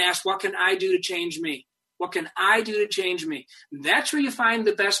 And I'm going to ask, what can I do to change me? What can I do to change me? That's where you find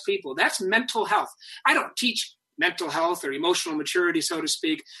the best people. That's mental health. I don't teach mental health or emotional maturity, so to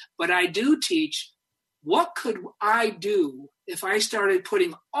speak, but I do teach what could I do if I started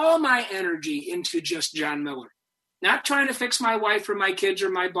putting all my energy into just John Miller. Not trying to fix my wife or my kids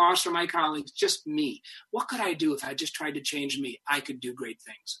or my boss or my colleagues, just me. What could I do if I just tried to change me? I could do great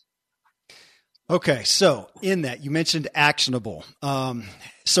things. Okay, so in that, you mentioned actionable.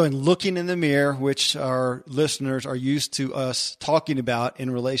 So in looking in the mirror, which our listeners are used to us talking about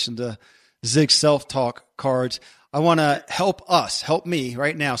in relation to Zig self-talk cards, I want to help me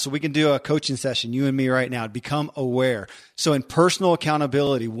right now, so we can do a coaching session, you and me right now, become aware. So in personal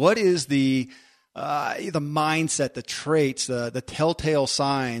accountability, what is the mindset, the traits, the telltale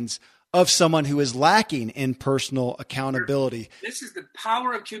signs of someone who is lacking in personal accountability? This is the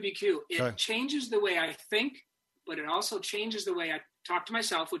power of QBQ. It changes the way I think, but it also changes the way I talk to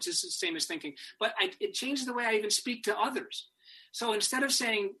myself, which is the same as thinking. But it changes the way I even speak to others. So instead of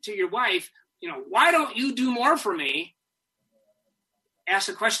saying to your wife, why don't you do more for me? Ask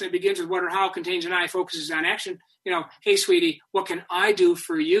a question that begins with what or how, contains an I, focuses on action. Hey, sweetie, what can I do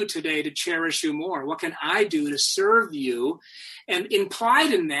for you today to cherish you more? What can I do to serve you? And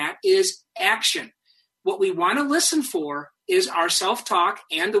implied in that is action. What we want to listen for is our self-talk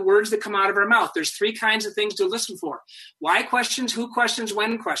and the words that come out of our mouth. There's 3 kinds of things to listen for. Why questions, who questions,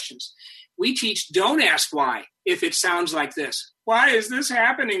 when questions. We teach don't ask why if it sounds like this. Why is this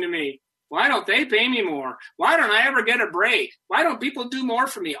happening to me? Why don't they pay me more? Why don't I ever get a break? Why don't people do more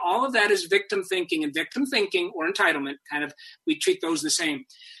for me? All of that is victim thinking, and victim thinking or entitlement, we treat those the same.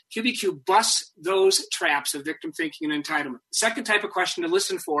 QBQ busts those traps of victim thinking and entitlement. The second type of question to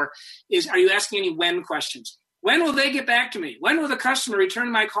listen for is, are you asking any when questions? When will they get back to me? When will the customer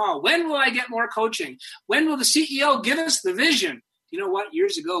return my call? When will I get more coaching? When will the CEO give us the vision? You know what?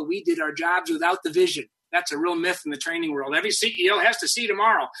 Years ago, we did our jobs without the vision. That's a real myth in the training world. Every CEO has to see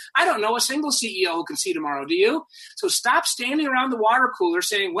tomorrow. I don't know a single CEO who can see tomorrow. Do you? So stop standing around the water cooler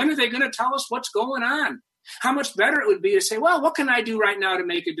saying, when are they going to tell us what's going on? How much better it would be to say, well, what can I do right now to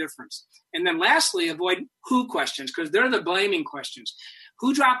make a difference? And then lastly, avoid who questions, because they're the blaming questions.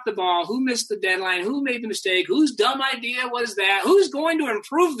 Who dropped the ball? Who missed the deadline? Who made the mistake? Whose dumb idea was that? Who's going to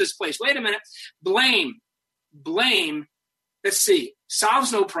improve this place? Wait a minute. Blame. Let's see.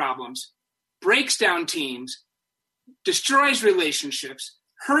 Solves no problems. Breaks down teams, destroys relationships,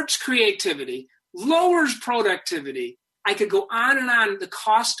 hurts creativity, lowers productivity. I could go on and on, the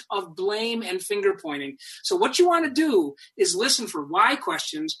cost of blame and finger pointing. So what you want to do is listen for why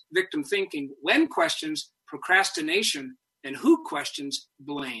questions, victim thinking, when questions, procrastination, and who questions,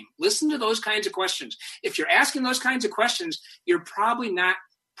 blame. Listen to those kinds of questions. If you're asking those kinds of questions, you're probably not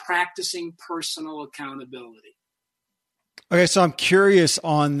practicing personal accountability. Okay, so I'm curious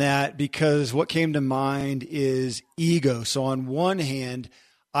on that, because what came to mind is ego. So on one hand,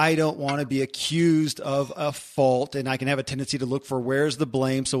 I don't want to be accused of a fault, and I can have a tendency to look for where's the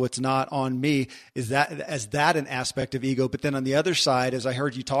blame so it's not on me. Is that an aspect of ego? But then on the other side, as I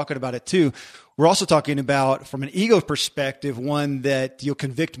heard you talking about it too, we're also talking about, from an ego perspective, one that you'll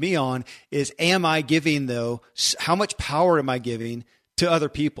convict me on is, am I giving, though, how much power am I giving to other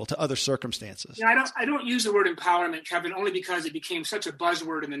people, to other circumstances? I don't use the word empowerment, Kevin, only because it became such a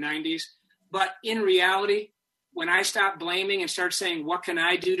buzzword in the 90s. But in reality, when I stop blaming and start saying, what can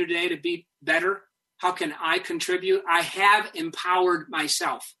I do today to be better? How can I contribute? I have empowered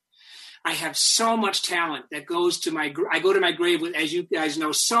myself. I have so much talent that goes to I go to my grave with, as you guys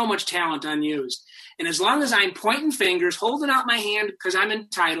know, so much talent unused. And as long as I'm pointing fingers, holding out my hand because I'm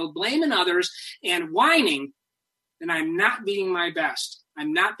entitled, blaming others and whining, then I'm not being my best.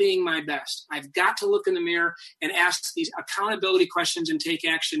 I'm not being my best. I've got to look in the mirror and ask these accountability questions and take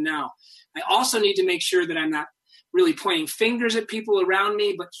action now. I also need to make sure that I'm not really pointing fingers at people around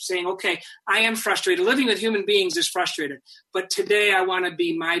me, but saying, okay, I am frustrated. Living with human beings is frustrated, but today I want to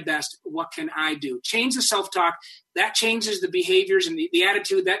be my best. What can I do? Change the self-talk. That changes the behaviors and the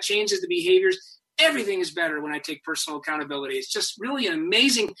attitude. That changes the behaviors. Everything is better when I take personal accountability. It's just really an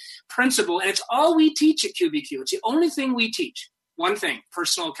amazing principle, and it's all we teach at QBQ. It's the only thing we teach. One thing,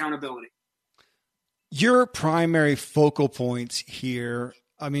 personal accountability. Your primary focal points here,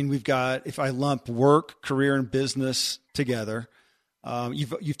 I mean, we've got, if I lump work, career, and business together,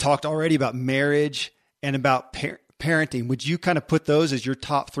 you've talked already about marriage and about parenting. Would you kind of put those as your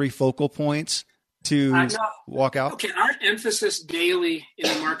top 3 focal points to walk out? Okay, our emphasis daily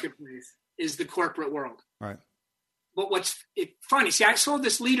in the marketplace is the corporate world. Right. But funny, see, I sold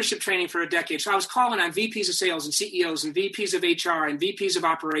this leadership training for a decade. So I was calling on VPs of sales and CEOs and VPs of HR and VPs of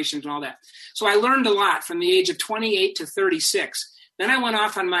operations and all that. So I learned a lot from the age of 28 to 36. Then I went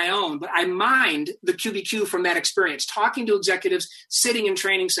off on my own, but I mined the QBQ from that experience, talking to executives, sitting in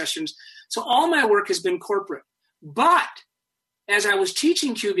training sessions. So all my work has been corporate. But as I was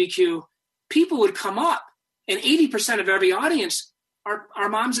teaching QBQ, people would come up, and 80% of every audience are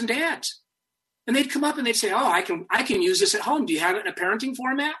moms and dads. And they'd come up and they'd say, oh, I can use this at home. Do you have it in a parenting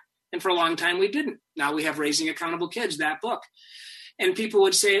format? And for a long time, we didn't. Now we have Raising Accountable Kids, that book. And people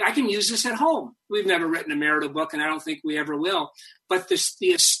would say, I can use this at home. We've never written a marital book, and I don't think we ever will. But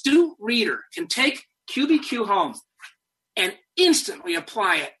the astute reader can take QBQ home and instantly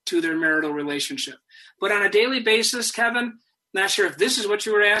apply it to their marital relationship. But on a daily basis, Kevin, not sure if this is what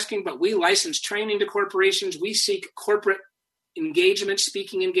you were asking, but we license training to corporations. We seek corporate engagements,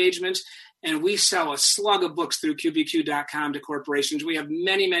 speaking engagements, and we sell a slug of books through QBQ.com to corporations. We have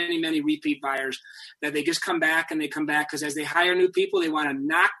many, many, many repeat buyers that they just come back, and they come back because as they hire new people, they want to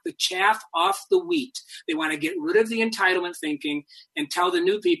knock the chaff off the wheat. They want to get rid of the entitlement thinking and tell the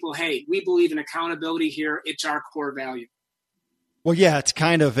new people, hey, we believe in accountability here. It's our core value. Well, yeah, it's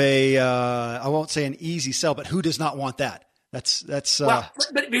kind of I won't say an easy sell, but who does not want that? That's. Well,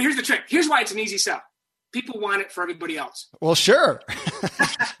 but here's the trick. Here's why it's an easy sell. People want it for everybody else. Well, sure.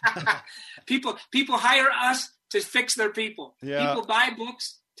 People hire us to fix their people. Yeah. People buy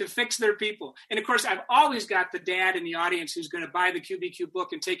books to fix their people. And of course, I've always got the dad in the audience who's going to buy the QBQ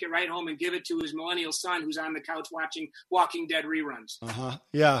book and take it right home and give it to his millennial son who's on the couch watching Walking Dead reruns. Uh-huh.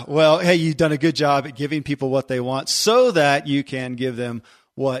 Yeah. Well, hey, you've done a good job at giving people what they want so that you can give them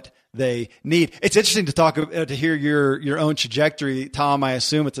what they need. It's interesting to talk to hear your own trajectory, Tom. I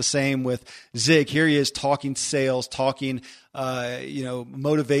assume it's the same with Zig. Here he is talking sales, talking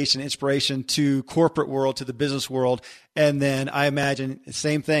motivation, inspiration to corporate world, to the business world, and then I imagine the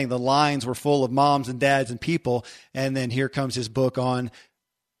same thing. The lines were full of moms and dads and people, and then here comes his book on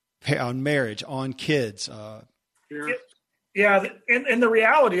marriage, on kids. Yeah, and the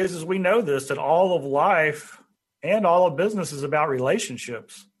reality is we know this, that all of life and all of business is about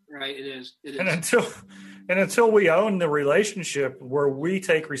relationships. Right, it is. And until we own the relationship where we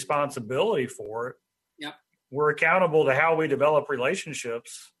take responsibility for it, yep, we're accountable to how we develop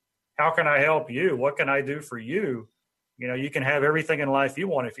relationships. How can I help you? What can I do for you? You can have everything in life you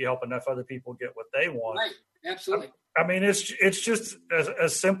want if you help enough other people get what they want. Right, absolutely. I mean, it's just a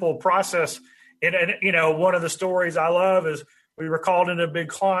simple process. And one of the stories I love is we were called into a big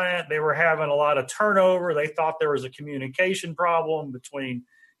client. They were having a lot of turnover. They thought there was a communication problem between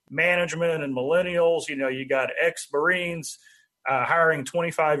management and millennials. You got ex-Marines hiring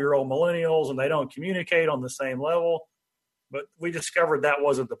 25-year-old millennials, and they don't communicate on the same level. But we discovered that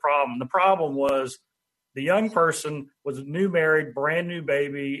wasn't the problem. The problem was the young person was a new married, brand new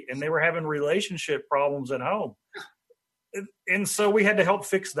baby, and they were having relationship problems at home. And so we had to help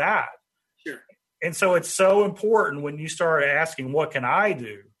fix that. Sure. And so it's so important when you start asking, what can I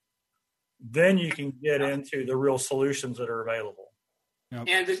do? Then you can get into the real solutions that are available. Yep.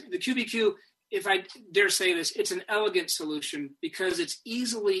 And the QBQ, if I dare say this, it's an elegant solution because it's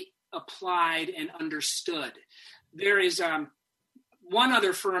easily applied and understood. There is one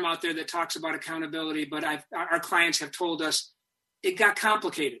other firm out there that talks about accountability, but our clients have told us it got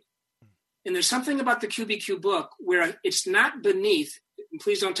complicated. And there's something about the QBQ book where it's not beneath, and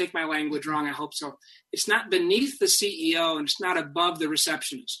please don't take my language wrong, I hope so. It's not beneath the CEO and it's not above the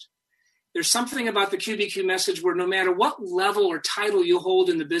receptionist. There's something about the QBQ message where no matter what level or title you hold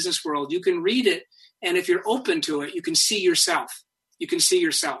in the business world, you can read it. And if you're open to it, you can see yourself. You can see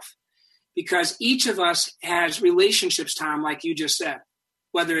yourself. Because each of us has relationships, Tom, like you just said,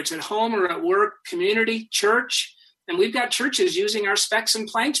 whether it's at home or at work, community, church. And we've got churches using our Specs and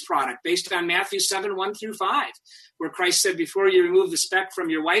Planks product based on Matthew 7:1-5, where Christ said, before you remove the speck from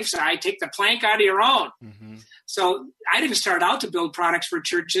your wife's eye, take the plank out of your own. Mm-hmm. So I didn't start out to build products for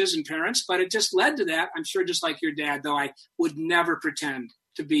churches and parents, but it just led to that. I'm sure just like your dad, though I would never pretend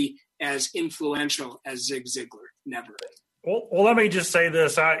to be as influential as Zig Ziglar. Never. Well, let me just say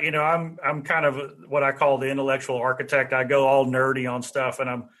this. I'm kind of what I call the intellectual architect. I go all nerdy on stuff, and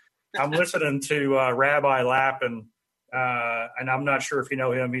I'm listening to Rabbi Lapin, and I'm not sure if you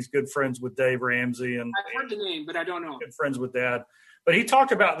know him. He's good friends with Dave Ramsey, and I've heard the name, but I don't know. Good friends with Dad. But he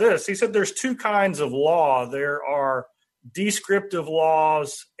talked about this. He said there's two kinds of law. There are descriptive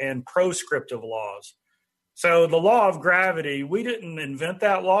laws and proscriptive laws. So the law of gravity, we didn't invent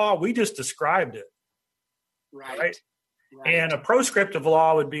that law. We just described it. Right? And a proscriptive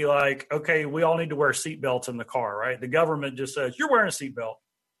law would be like, okay, we all need to wear seatbelts in the car, right? The government just says, you're wearing a seatbelt.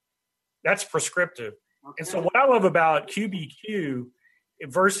 That's prescriptive. Okay. And so what I love about QBQ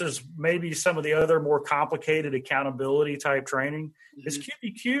versus maybe some of the other more complicated accountability type training is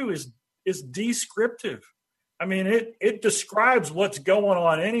QBQ is descriptive. I mean, it describes what's going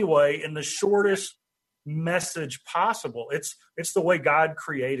on anyway in the shortest message possible. It's the way God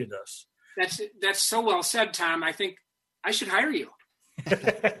created us. That's so well said, Tom. I think I should hire you.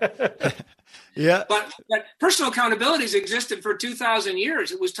 Yeah. But personal accountability has existed for 2,000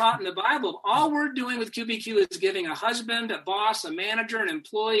 years. It was taught in the Bible. All we're doing with QBQ is giving a husband, a boss, a manager, an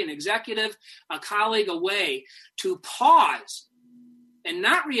employee, an executive, a colleague a way to pause and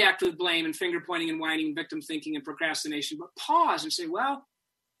not react with blame and finger pointing and whining and victim thinking and procrastination, but pause and say, well,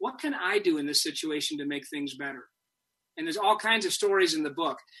 what can I do in this situation to make things better? And there's all kinds of stories in the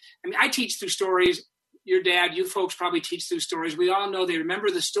book. I mean, I teach through stories. Your dad, you folks probably teach through stories. We all know they remember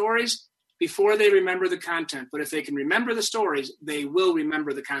the stories before they remember the content. But if they can remember the stories, they will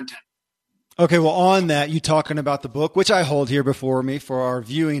remember the content. Okay, well, on that, you talking about the book, which I hold here before me for our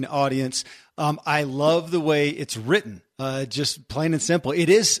viewing audience. I love the way it's written, just plain and simple. It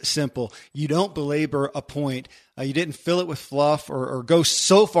is simple. You don't belabor a point. You didn't fill it with fluff or go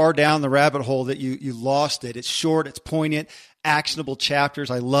so far down the rabbit hole that you lost it. It's short, it's poignant, actionable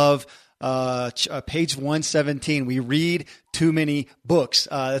chapters. I love page 117. We read too many books.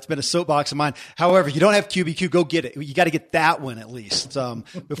 That's been a soapbox of mine. However, you don't have QBQ, go get it. You got to get that one at least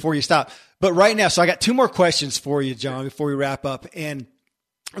before you stop. But right now, so I got two more questions for you, John, before we wrap up. And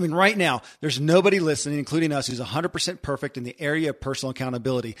I mean, right now, there's nobody listening, including us, who's 100% perfect in the area of personal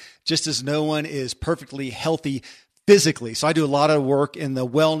accountability, just as no one is perfectly healthy physically. So I do a lot of work in the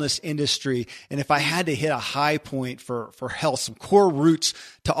wellness industry. And if I had to hit a high point for health, some core roots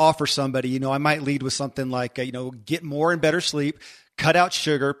to offer somebody, I might lead with something like, get more and better sleep, cut out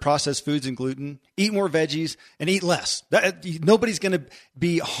sugar, processed foods and gluten, eat more veggies, and eat less. Nobody's going to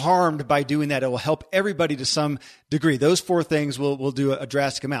be harmed by doing that. It will help everybody to some degree. Those four things will do a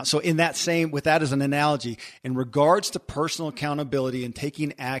drastic amount. So with that as an analogy, in regards to personal accountability and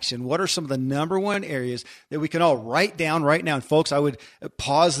taking action, what are some of the number one areas that we can all write down right now? And folks, I would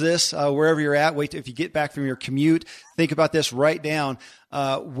pause this wherever you're at. Wait, if you get back from your commute, think about this, write down.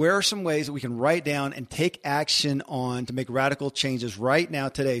 Where are some ways that we can write down and take action on to make radical changes right now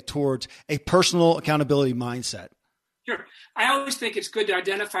today towards a personal accountability mindset? Sure. I always think it's good to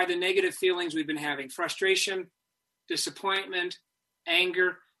identify the negative feelings we've been having. Frustration, disappointment,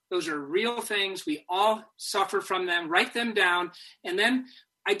 anger. Those are real things. We all suffer from them. Write them down and then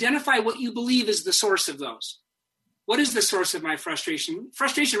identify what you believe is the source of those. What is the source of my frustration?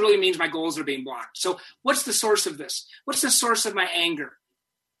 Frustration really means my goals are being blocked. So what's the source of this? What's the source of my anger?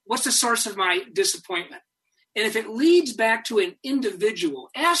 What's the source of my disappointment? And if it leads back to an individual,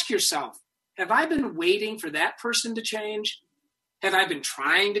 ask yourself, have I been waiting for that person to change? Have I been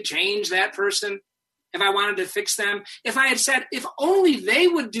trying to change that person? Have I wanted to fix them? If I had said, if only they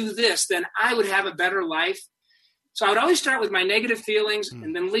would do this, then I would have a better life. So I would always start with my negative feelings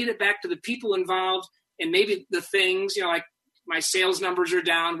and then lead it back to the people involved and maybe the things, like my sales numbers are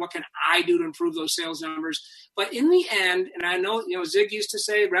down. What can I do to improve those sales numbers? But in the end, and I know, Zig used to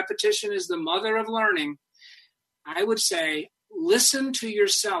say repetition is the mother of learning. I would say, listen to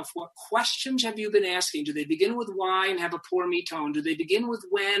yourself. What questions have you been asking? Do they begin with why and have a poor me tone? Do they begin with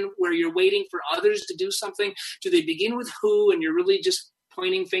when, where you're waiting for others to do something? Do they begin with who and you're really just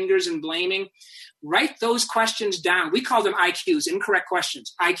pointing fingers and blaming? Write those questions down. We call them IQs, incorrect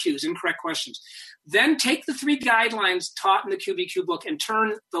questions. IQs, incorrect questions. Then take the 3 guidelines taught in the QBQ book and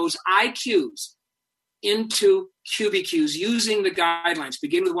turn those IQs into QBQs using the guidelines.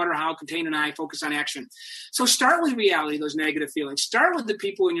 Begin with what or how, contain an I, focus on action. So start with reality, those negative feelings. Start with the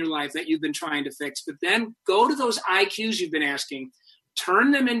people in your life that you've been trying to fix, but then go to those IQs you've been asking,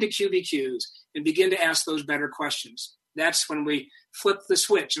 turn them into QBQs, and begin to ask those better questions. That's when we flip the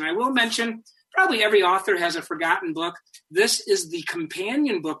switch. And I will mention, probably every author has a forgotten book. This is the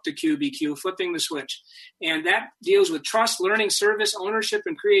companion book to QBQ, Flipping the Switch. And that deals with trust, learning, service, ownership,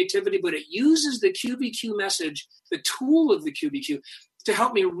 and creativity, but it uses the QBQ message, the tool of the QBQ, to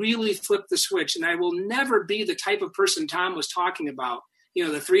help me really flip the switch. And I will never be the type of person Tom was talking about, the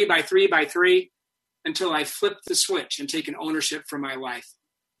 3x3x3, until I flip the switch and take an ownership for my life.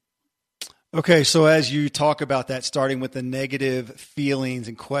 Okay, so as you talk about that, starting with the negative feelings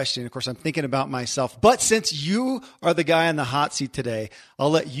and question, of course, I'm thinking about myself. But since you are the guy on the hot seat today, I'll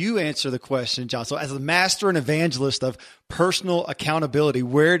let you answer the question, John. So as a master and evangelist of personal accountability,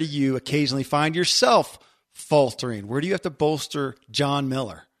 where do you occasionally find yourself faltering? Where do you have to bolster John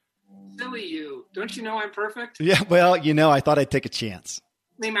Miller? Silly you. Don't you know I'm perfect? Yeah, well, I thought I'd take a chance.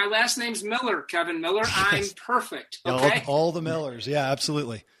 I mean, my last name's Miller, Kevin Miller. I'm perfect. Okay? All the Millers. Yeah,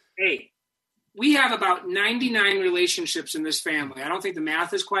 absolutely. Hey. We have about 99 relationships in this family. I don't think the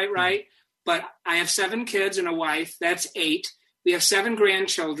math is quite right, but I have 7 kids and a wife. That's 8. We have 7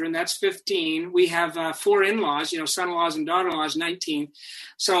 grandchildren. That's 15. We have 4 in-laws, son-in-laws and daughter-in-laws, 19.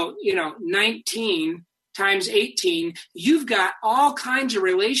 So, 19 times 18, you've got all kinds of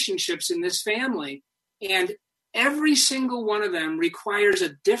relationships in this family. And every single one of them requires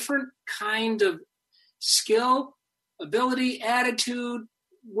a different kind of skill, ability, attitude,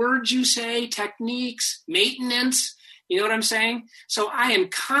 words you say, techniques, maintenance. You know what I'm saying? So I am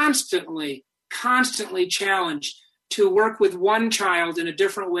constantly challenged to work with one child in a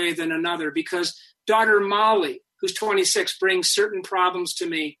different way than another, because daughter Molly, who's 26, brings certain problems to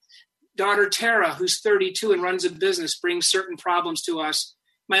me. Daughter Tara, who's 32 and runs a business, brings certain problems to us.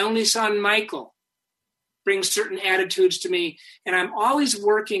 My only son, Michael, brings certain attitudes to me. And I'm always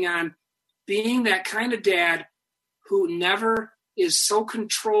working on being that kind of dad who never is so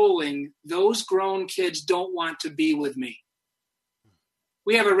controlling those grown kids don't want to be with me.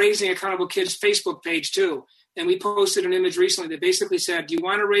 We have a Raising Accountable Kids Facebook page too. And we posted an image recently that basically said, do you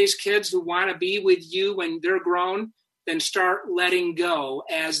want to raise kids who want to be with you when they're grown? Then start letting go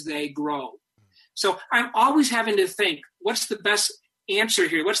as they grow. So I'm always having to think, what's the best answer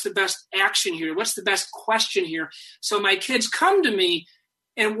here? What's the best action here? What's the best question here? So my kids come to me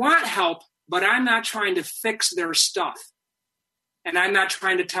and want help, but I'm not trying to fix their stuff. And I'm not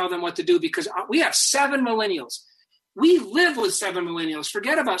trying to tell them what to do, because we have 7 millennials. We live with 7 millennials.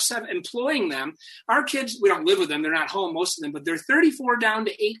 Forget about employing them. Our kids, we don't live with them. They're not home, most of them, but they're 34 down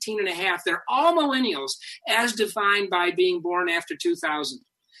to 18 and a half. They're all millennials as defined by being born after 2000.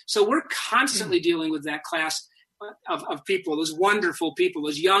 So we're constantly dealing with that class of people, those wonderful people,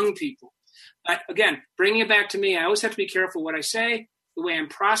 those young people. But again, bringing it back to me, I always have to be careful what I say, the way I'm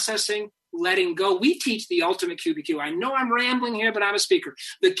processing, letting go. We teach the ultimate QBQ. I know I'm rambling here, but I'm a speaker.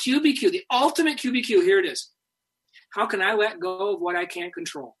 The QBQ, the ultimate QBQ, here it is. How can I let go of what I can't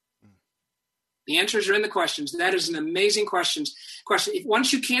control? The answers are in the questions. That is an amazing question.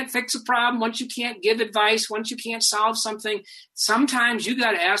 Once you can't fix a problem, once you can't give advice, once you can't solve something, sometimes you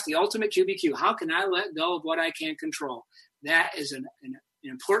got to ask the ultimate QBQ. How can I let go of what I can't control? That is an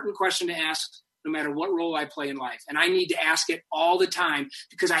important question to ask, no matter what role I play in life. And I need to ask it all the time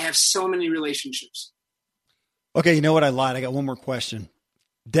because I have so many relationships. Okay, you know what? I lied. I got one more question.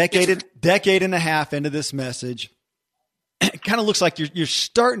 Decade and a half into this message, it kind of looks like you're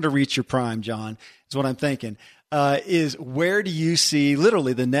starting to reach your prime, John, is what I'm thinking. Is where do you see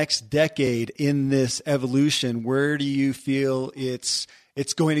literally the next decade in this evolution? Where do you feel it's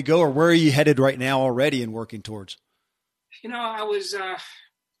going to go, or where are you headed right now already and working towards? I was,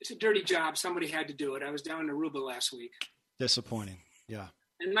 it's a dirty job. Somebody had to do it. I was down in Aruba last week. Disappointing. Yeah.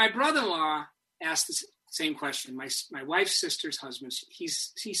 And my brother-in-law asked the same question. My wife's sister's husband,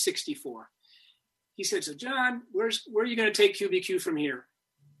 he's 64. He said, so John, where are you going to take QBQ from here?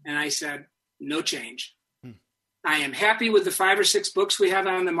 And I said, no change. I am happy with the 5 or 6 books we have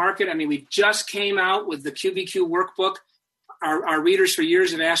on the market. I mean, we just came out with the QBQ workbook. Our readers for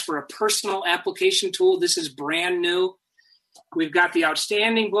years have asked for a personal application tool. This is brand new. We've got the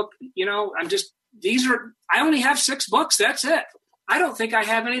outstanding book. I only have 6 books. That's it. I don't think I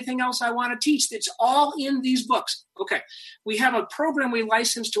have anything else I want to teach. It's all in these books. Okay. We have a program we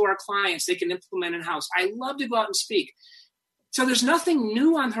license to our clients. They can implement in-house. I love to go out and speak. So there's nothing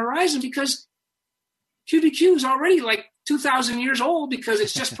new on the horizon because QBQ is already like 2,000 years old because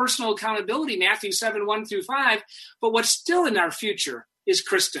it's just personal accountability, Matthew 7, 1-5. But what's still in our future is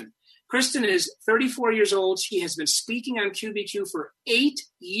Kristen. Kristen is 34 years old. She has been speaking on QBQ for 8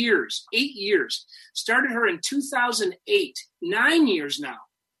 years. 8 years. Started her in 2008. 9 years now.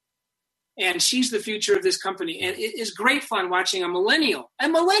 And she's the future of this company. And it is great fun watching a millennial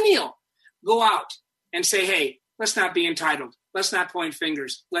go out and say, hey, let's not be entitled. Let's not point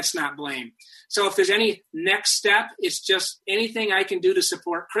fingers. Let's not blame. So if there's any next step, it's just anything I can do to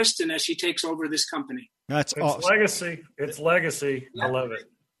support Kristen as she takes over this company. It's awesome. Legacy. It's legacy. Yeah. I love it.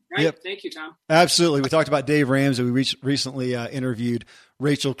 Right? Yep. Thank you, Tom. Absolutely. We talked about Dave Ramsey. We recently interviewed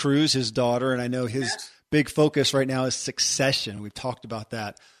Rachel Cruz, his daughter, and I know his big focus right now is succession. We've talked about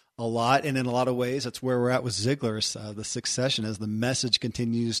that a lot, and in a lot of ways, that's where we're at with Ziglar's the succession as the message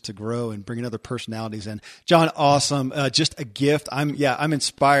continues to grow and bringing other personalities in. John, awesome. Just a gift. I'm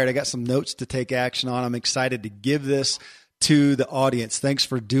inspired. I got some notes to take action on. I'm excited to give this to the audience. Thanks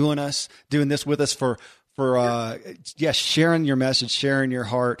for doing this with us, for sharing your message, sharing your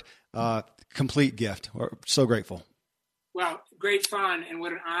heart. Complete gift. We're so grateful. Well, great fun, and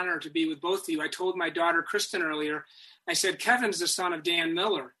what an honor to be with both of you. I told my daughter, Kristen, earlier, I said, Kevin's the son of Dan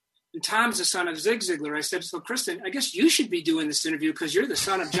Miller, and Tom's the son of Zig Ziglar. I said, so Kristen, I guess you should be doing this interview because you're the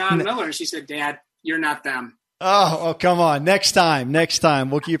son of John Miller. And she said, Dad, you're not them. Oh, come on. Next time.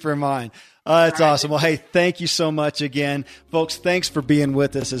 We'll keep her in mind. That's awesome. Well, hey, thank you so much again. Folks, thanks for being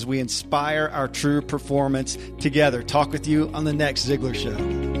with us as we inspire our true performance together. Talk with you on the next Ziglar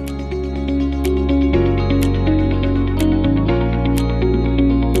Show.